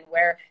team, and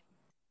we're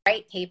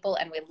great people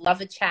and we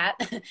love a chat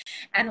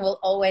and we'll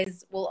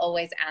always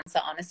answer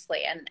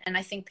honestly. And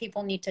I think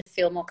people need to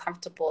feel more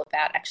comfortable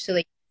about,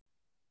 actually,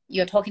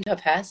 you're talking to a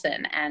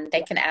person and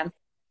they can answer.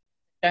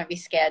 Don't be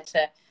scared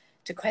to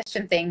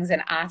question things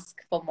and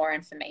ask for more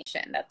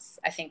information.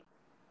 I think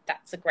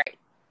that's a great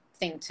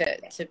thing to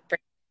bring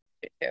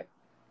to.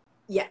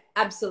 Yeah,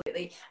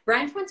 absolutely.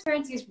 Brand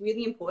transparency is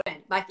really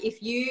important. Like,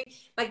 if you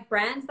like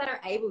brands that are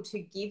able to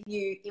give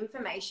you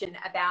information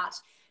about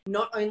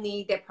not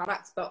only their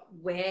products, but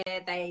where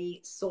they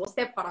source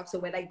their products, or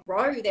where they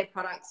grow their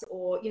products,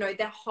 or,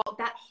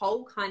 that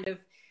whole kind of,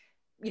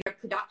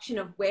 production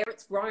of where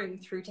it's grown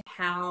through to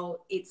how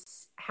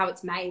it's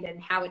made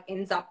and how it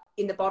ends up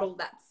in the bottle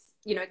that's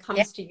Yeah.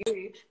 comes to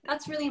you,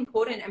 that's really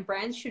important. And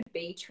brands should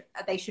be,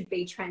 they should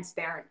be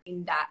transparent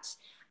in that,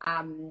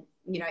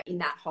 in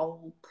that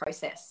whole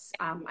process.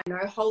 I know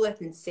Whole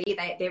Earth and Sea,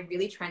 they're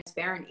really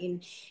transparent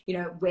in,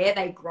 where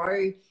they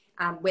grow,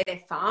 where their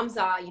farms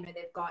are.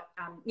 They've got,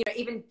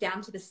 even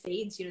down to the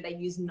seeds, they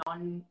use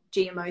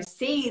non-GMO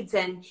seeds,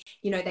 and,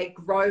 they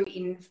grow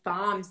in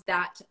farms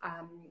that,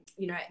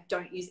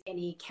 don't use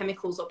any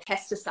chemicals or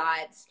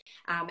pesticides.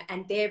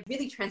 And they're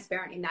really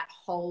transparent in that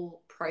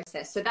whole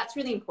process. So that's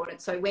really important.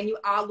 So when you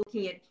are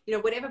looking at,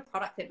 whatever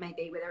product it may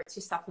be, whether it's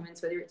your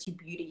supplements, whether it's your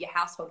beauty, your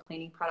household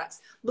cleaning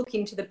products, look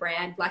into the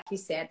brand. Like you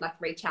said,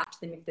 reach out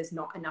to them if there's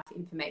not enough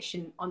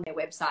information on their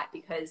website,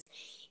 because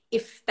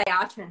if they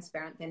are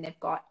transparent, then they've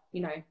got,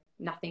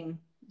 nothing.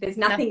 There's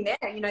nothing there.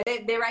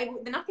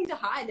 They're nothing to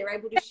hide. They're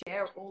able to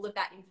share all of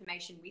that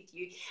information with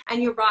you.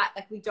 And you're right.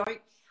 We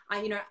don't,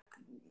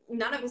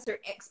 none of us are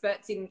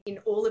experts in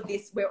all of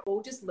this. We're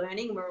all just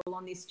learning. We're all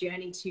on this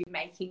journey to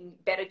making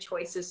better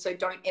choices. So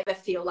don't ever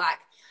feel like,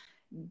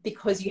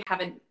 because you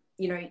haven't,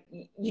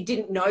 you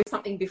didn't know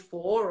something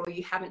before, or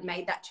you haven't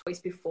made that choice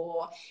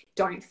before,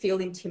 don't feel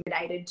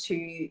intimidated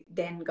to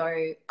then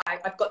go,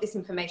 I've got this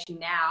information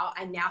now.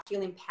 I now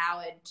feel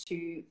empowered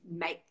to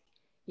make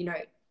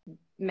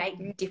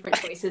different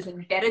choices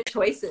and better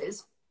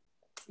choices.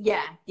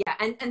 Yeah.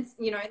 And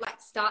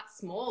start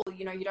small.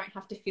 You don't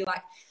have to feel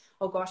like,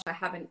 oh gosh, I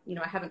haven't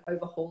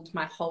overhauled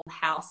my whole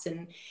house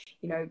and,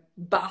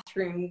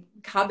 bathroom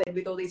cupboard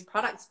with all these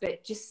products,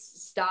 but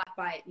just start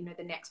by,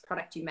 the next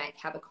product you make,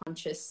 have a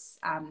conscious,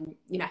 have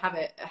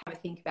a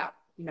think about,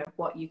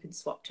 what you could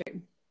swap to.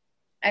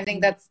 I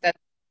think that's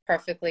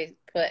perfectly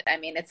put. I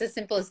mean, it's as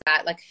simple as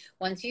that.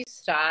 Once you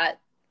start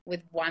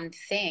with one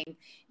thing,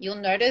 you'll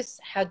notice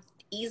how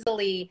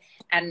easily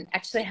and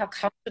actually how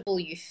comfortable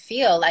you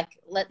feel.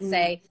 Let's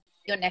say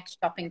your next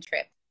shopping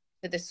trip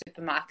to the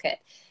supermarket,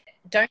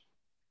 don't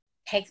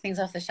take things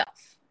off the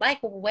shelf.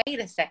 Wait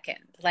a second,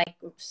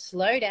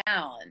 slow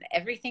down.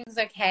 Everything's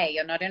okay.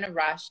 You're not in a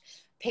rush.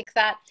 Pick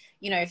that,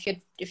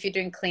 if you're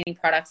doing cleaning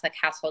products, like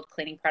household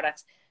cleaning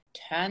products,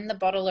 turn the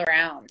bottle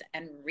around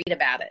and read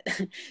about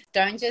it.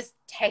 Don't just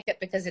take it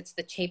because it's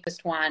the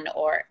cheapest one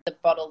or the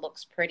bottle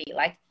looks pretty.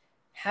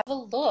 Have a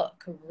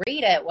look,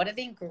 read it. What are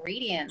the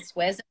ingredients?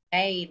 Where's it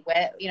made?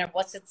 Where,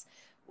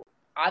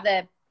 are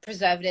there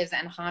preservatives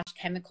and harsh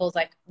chemicals?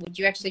 Would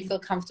you actually feel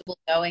comfortable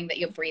knowing that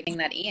you're breathing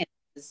that in?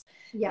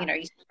 Yeah.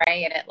 You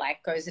spray and it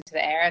goes into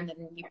the air and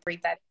then you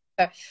breathe that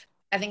in. So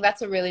I think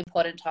that's a really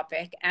important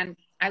topic. And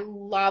I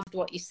loved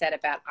what you said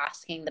about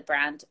asking the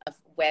brand of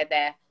where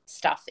their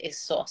stuff is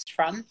sourced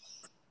from.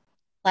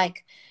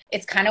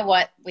 It's kind of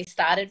what we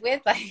started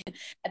with,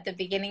 at the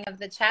beginning of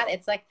the chat.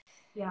 It's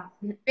yeah,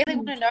 you really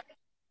want to know where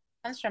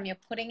it comes from. You're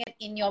putting it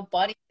in your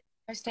body.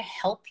 It's supposed to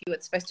help you.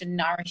 It's supposed to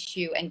nourish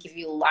you and give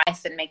you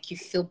life and make you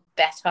feel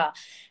better.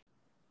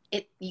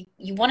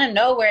 You want to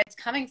know where it's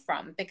coming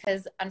from,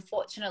 because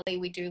unfortunately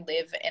we do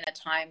live in a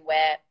time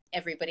where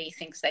everybody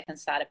thinks they can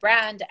start a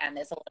brand, and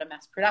there's a lot of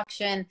mass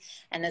production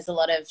and there's a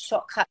lot of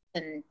shortcuts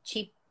and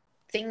cheap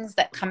things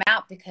that come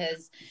out,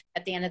 because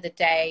at the end of the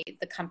day,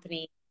 the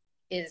company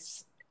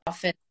is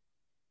often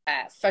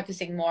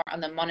focusing more on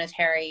the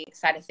monetary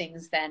side of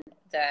things than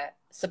the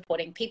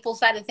supporting people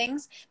side of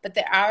things. But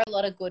there are a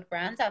lot of good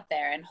brands out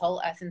there, and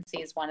Whole Earth and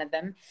Sea is one of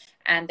them,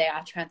 and they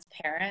are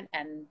transparent.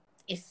 And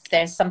if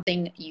there's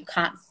something you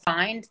can't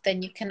find,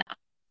 then you can ask.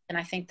 And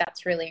I think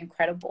that's really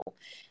incredible.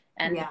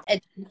 And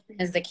education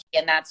is the key,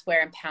 and that's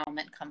where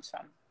empowerment comes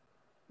from.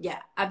 Yeah,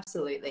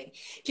 absolutely.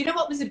 Do you know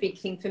what was a big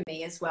thing for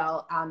me as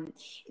well?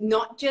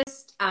 Not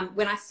just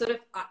when I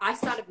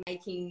started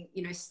making,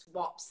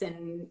 swaps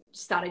and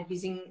started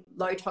using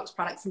low tox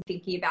products and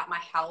thinking about my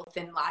health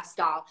and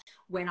lifestyle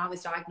when I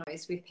was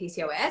diagnosed with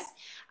PCOS.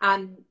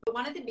 But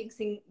one of the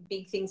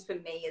big things for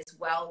me as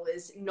well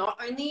was not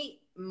only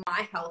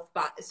my health,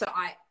 but so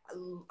I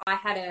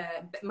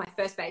had my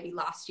first baby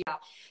last year.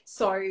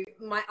 So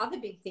my other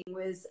big thing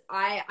was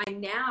I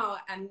now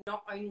am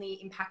not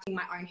only impacting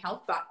my own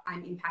health, but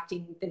I'm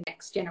impacting the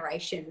next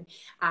generation.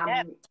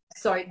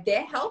 So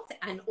their health,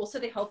 and also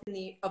the health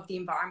of the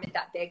environment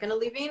that they're going to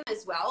live in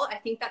as well. I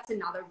think that's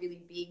another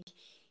really big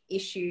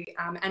issue.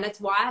 And it's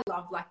why I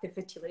love the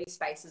fertility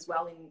space as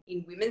well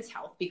in women's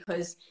health,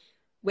 because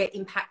we're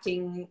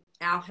impacting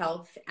our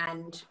health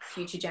and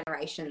future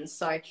generations.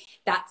 So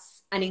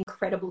that's an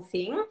incredible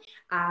thing.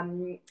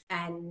 And,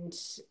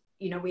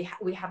 we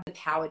have the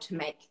power to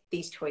make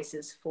these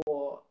choices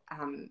for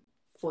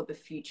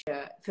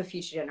future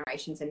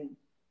generations and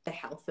the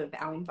health of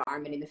our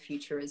environment in the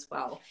future as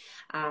well.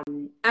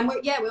 And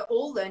we're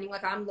all learning.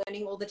 I'm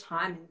learning all the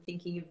time and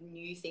thinking of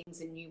new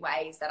things and new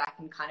ways that I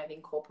can kind of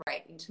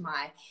incorporate into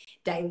my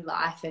daily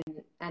life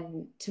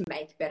and to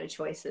make better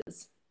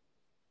choices.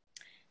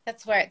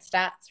 That's where it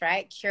starts,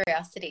 right?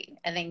 Curiosity.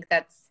 I think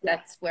that's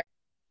where it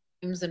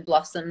blooms and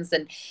blossoms.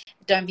 And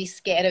don't be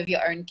scared of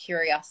your own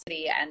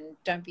curiosity, and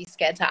don't be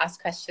scared to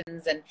ask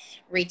questions and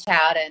reach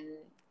out and,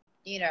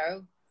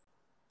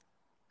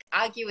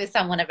 argue with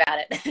someone about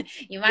it.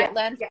 You might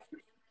learn.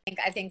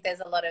 I think there's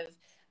a lot of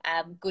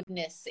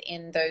goodness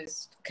in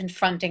those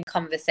confronting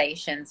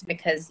conversations,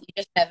 because you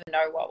just never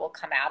know what will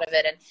come out of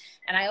it.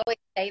 And I always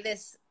say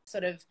this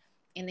sort of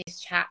in these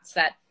chats,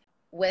 that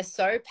we're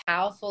so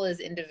powerful as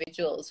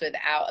individuals with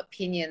our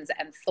opinions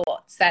and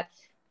thoughts that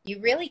you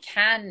really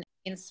can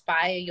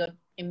inspire your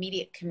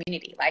immediate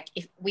community. Like,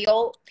 if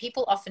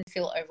people often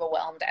feel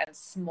overwhelmed and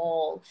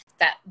small,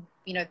 that,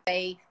 you know,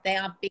 they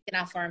aren't big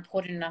enough or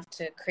important enough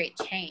to create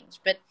change,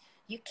 but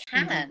you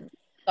can.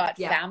 You've got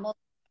family,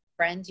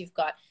 friends, you've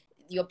got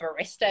your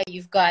barista,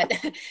 you've got,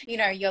 you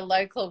know, your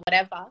local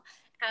whatever.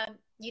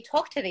 You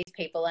talk to these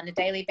people on a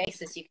daily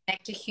basis, you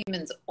connect to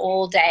humans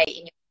all day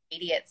in your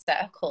immediate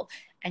circle,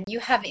 and you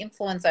have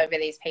influence over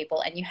these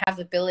people, and you have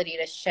the ability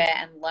to share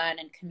and learn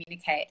and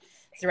communicate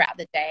throughout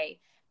the day.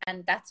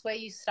 And that's where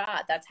you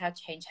start. That's how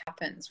change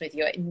happens, with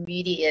your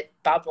immediate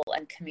bubble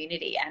and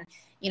community. And,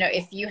 you know,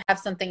 if you have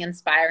something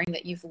inspiring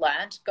that you've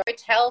learned, go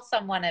tell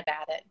someone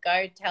about it.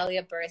 Go tell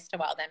your barista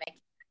while they're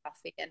making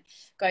coffee, and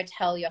go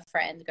tell your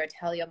friend, go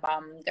tell your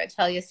mum, go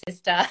tell your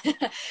sister,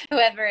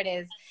 whoever it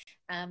is.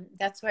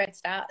 That's where it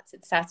starts.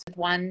 It starts with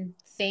one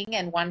thing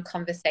and one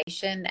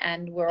conversation,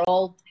 and we're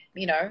all,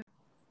 you know,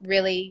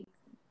 really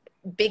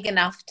big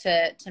enough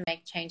to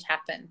make change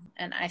happen.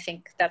 And I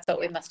think that's what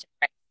we must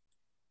embrace.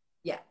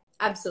 Yeah,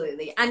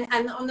 absolutely. And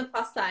on the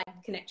plus side,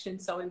 connection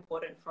is so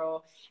important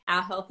for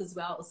our health as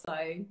well. So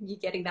you're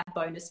getting that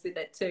bonus with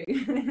it too.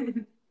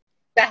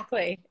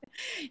 Exactly.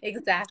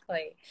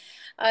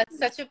 It's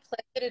such a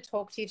pleasure to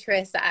talk to you,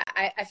 Tris.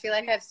 I feel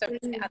like I have so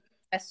many other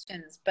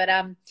questions, but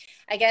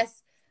I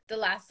guess the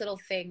last little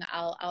thing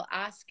I'll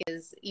ask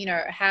is, you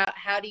know,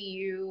 how do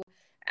you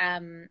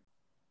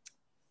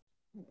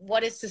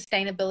what is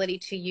sustainability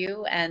to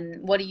you,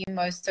 and what are you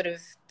most sort of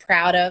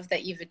proud of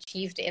that you've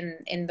achieved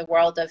in the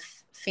world of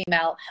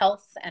female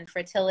health and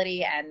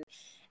fertility and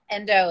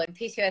endo and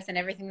PCOS and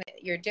everything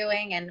that you're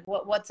doing? And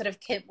what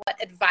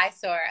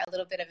advice or a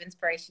little bit of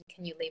inspiration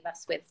can you leave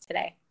us with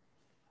today?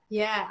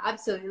 Yeah,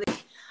 absolutely.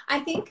 I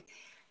think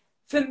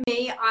for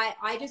me,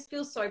 I just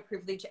feel so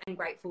privileged and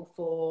grateful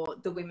for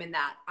the women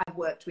that I've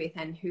worked with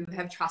and who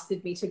have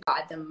trusted me to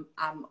guide them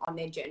on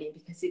their journey,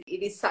 because it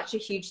is such a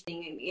huge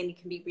thing, and it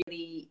can be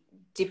really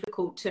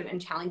difficult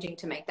and challenging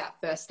to make that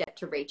first step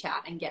to reach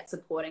out and get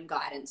support and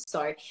guidance.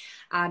 So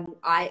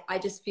I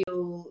just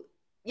feel,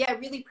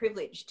 really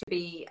privileged to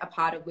be a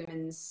part of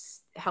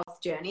women's health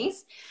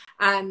journeys.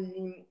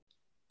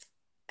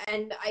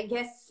 And I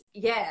guess,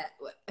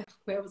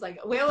 where was I?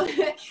 Where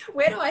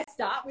do I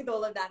start with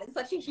all of that? It's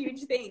such a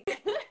huge thing.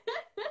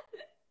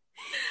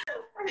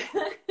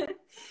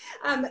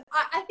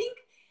 I think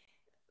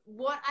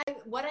what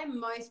I'm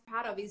most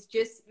proud of is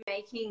just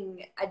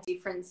making a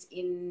difference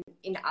in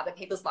other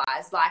people's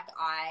lives. Like,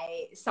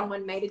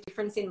 someone made a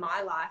difference in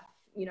my life,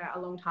 you know, a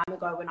long time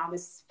ago when I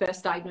was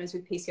first diagnosed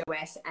with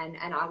PCOS, and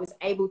I was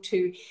able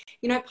to,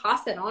 you know,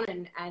 pass that on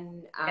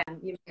and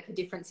you know, make a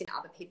difference in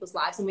other people's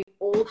lives. And we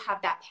all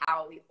have that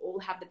power. We all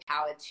have the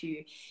power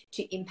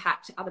to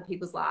impact other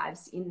people's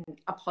lives in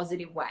a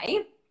positive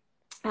way.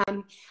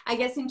 I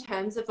guess in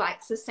terms of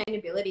like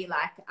sustainability,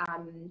 like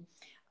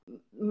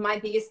my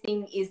biggest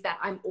thing is that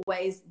I'm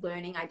always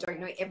learning. I don't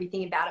know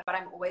everything about it, but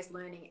I'm always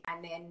learning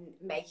and then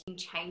making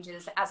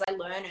changes as I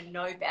learn and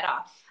know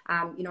better.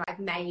 You know, I've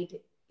made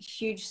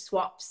huge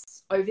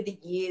swaps over the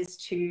years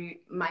to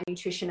my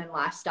nutrition and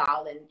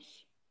lifestyle, and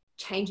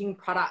changing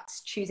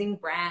products, choosing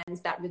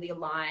brands that really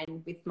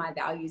align with my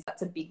values.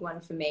 That's a big one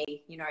for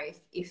me. You know,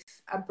 if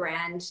a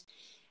brand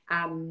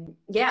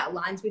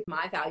aligns with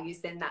my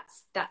values, then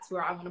that's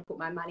where I want to put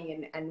my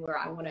money and where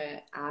I want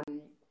to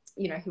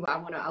you know, who I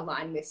want to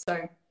align with.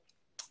 So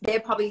they're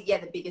probably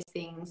the biggest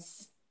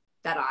things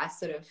that I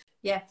sort of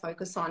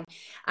focus on.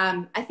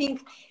 I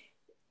think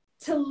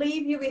to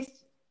leave you with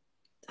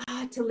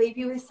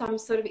some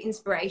sort of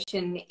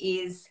inspiration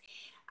is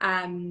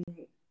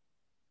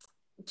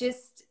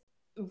just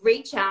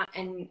reach out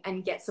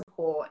and get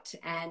support,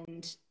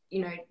 and,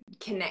 you know,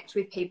 connect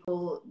with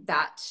people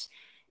that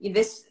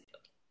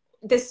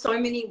there's so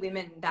many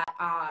women that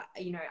are,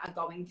 you know, are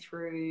going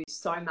through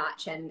so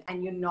much, and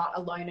you're not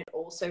alone at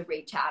all. So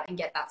reach out and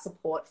get that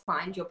support.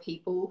 Find your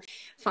people,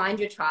 find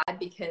your tribe,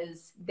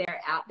 because they're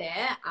out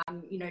there.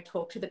 You know,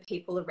 talk to the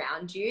people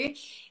around you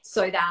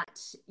so that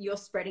you're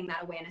spreading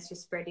that awareness, you're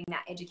spreading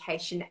that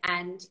education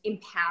and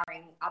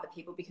empowering other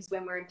people, because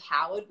when we're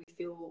empowered, we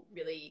feel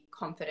really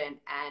confident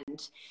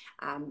and,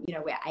 you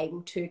know, we're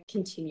able to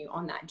continue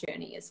on that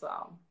journey as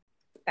well.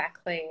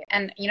 Exactly.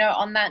 And, you know,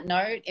 on that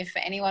note, if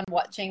anyone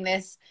watching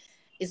this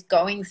is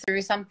going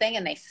through something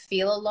and they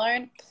feel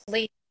alone,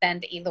 please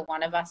send either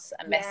one of us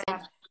a message.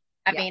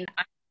 I mean,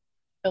 I'm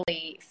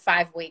actually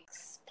 5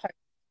 weeks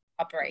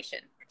post-operation,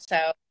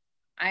 so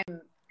I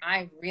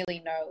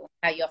really know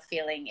how you're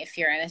feeling if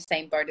you're in the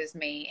same boat as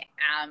me.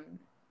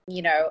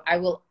 You know, I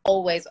will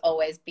always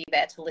be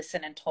there to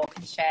listen and talk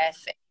and share.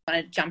 If you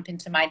want to jump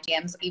into my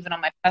DMs, even on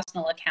my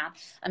personal account,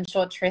 I'm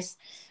sure Tris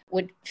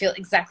would feel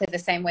exactly the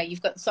same way.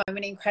 You've got so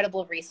many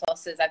incredible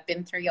resources. I've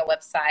been through your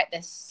website.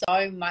 There's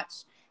so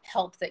much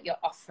help that you're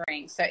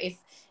offering. So if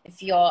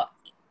you're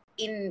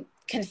in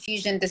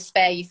confusion,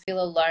 despair, you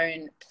feel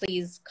alone,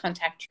 please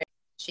contact Trish.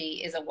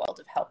 She is a world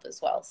of help as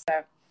well.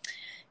 So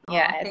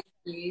yeah. Oh, thank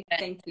you.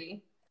 Thank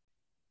you.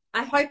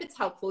 I hope it's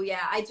helpful.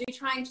 Yeah, I do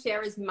try and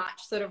share as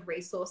much sort of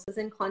resources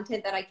and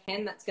content that I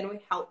can that's going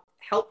to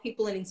help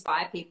people and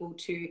inspire people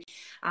to,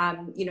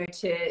 you know,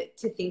 to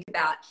think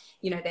about,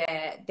 you know,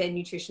 their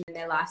nutrition and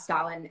their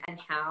lifestyle and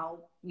how,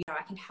 you know,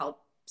 I can help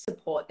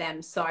support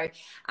them. So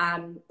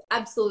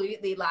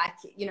absolutely, like,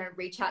 you know,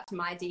 reach out to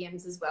my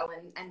DMs as well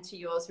and to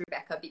yours,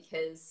 Rebecca,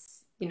 because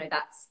you know,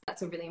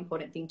 that's a really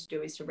important thing to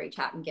do, is to reach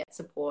out and get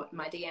support.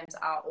 My DMs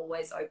are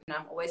always open.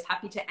 I'm always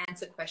happy to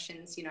answer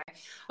questions. You know,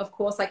 of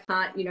course I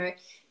can't, you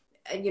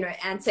know,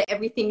 answer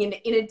everything in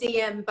a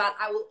DM, but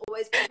I will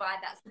always provide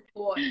that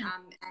support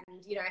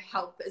and, you know,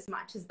 help as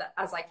much as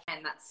I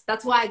can.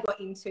 That's why I got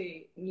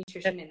into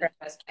nutrition in the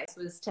first place,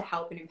 was to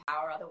help and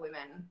empower other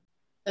women.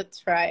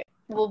 That's right.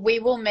 Well, we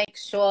will make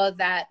sure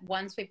that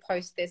once we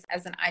post this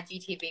as an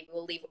IGTV,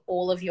 we'll leave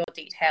all of your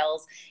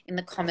details in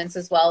the comments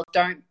as well.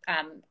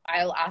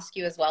 I'll ask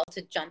you as well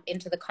to jump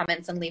into the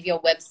comments and leave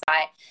your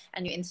website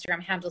and your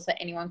Instagram handle so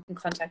anyone can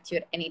contact you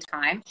at any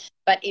time.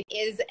 But it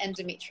is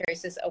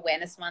Endometriosis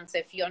Awareness Month. So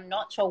if you're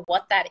not sure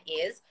what that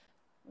is,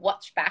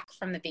 watch back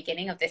from the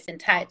beginning of this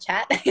entire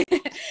chat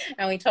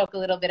and we talk a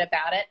little bit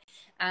about it.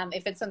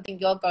 If it's something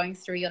you're going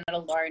through, you're not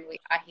alone. We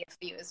are here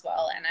for you as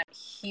well. And a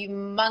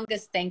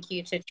humongous thank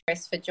you to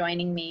Tris for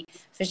joining me,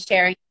 for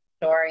sharing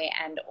your story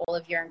and all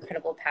of your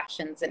incredible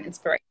passions and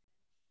inspiration.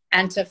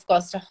 And to, of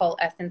course, to Whole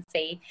Earth and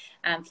Sea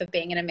for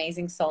being an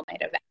amazing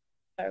soulmate of ours.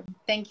 So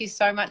thank you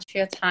so much for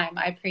your time.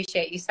 I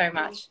appreciate you so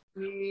much.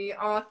 Thank you.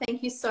 Oh,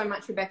 thank you so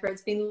much, Rebecca.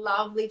 It's been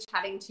lovely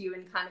chatting to you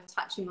and kind of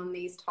touching on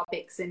these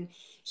topics and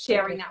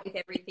sharing that with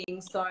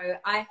everything. So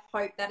I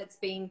hope that it's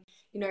been,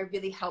 you know,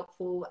 really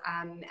helpful.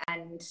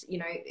 And, you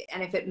know,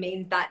 and if it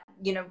means that,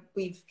 you know,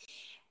 we've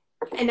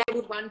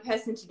enabled one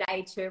person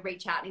today to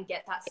reach out and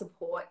get that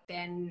support,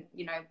 then,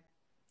 you know,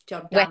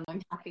 job done.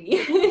 I'm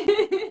happy.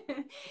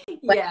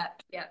 Yeah.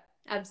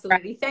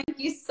 Absolutely. Thank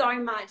you so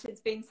much.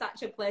 It's been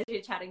such a pleasure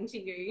chatting to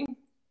you.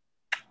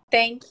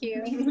 Thank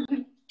you.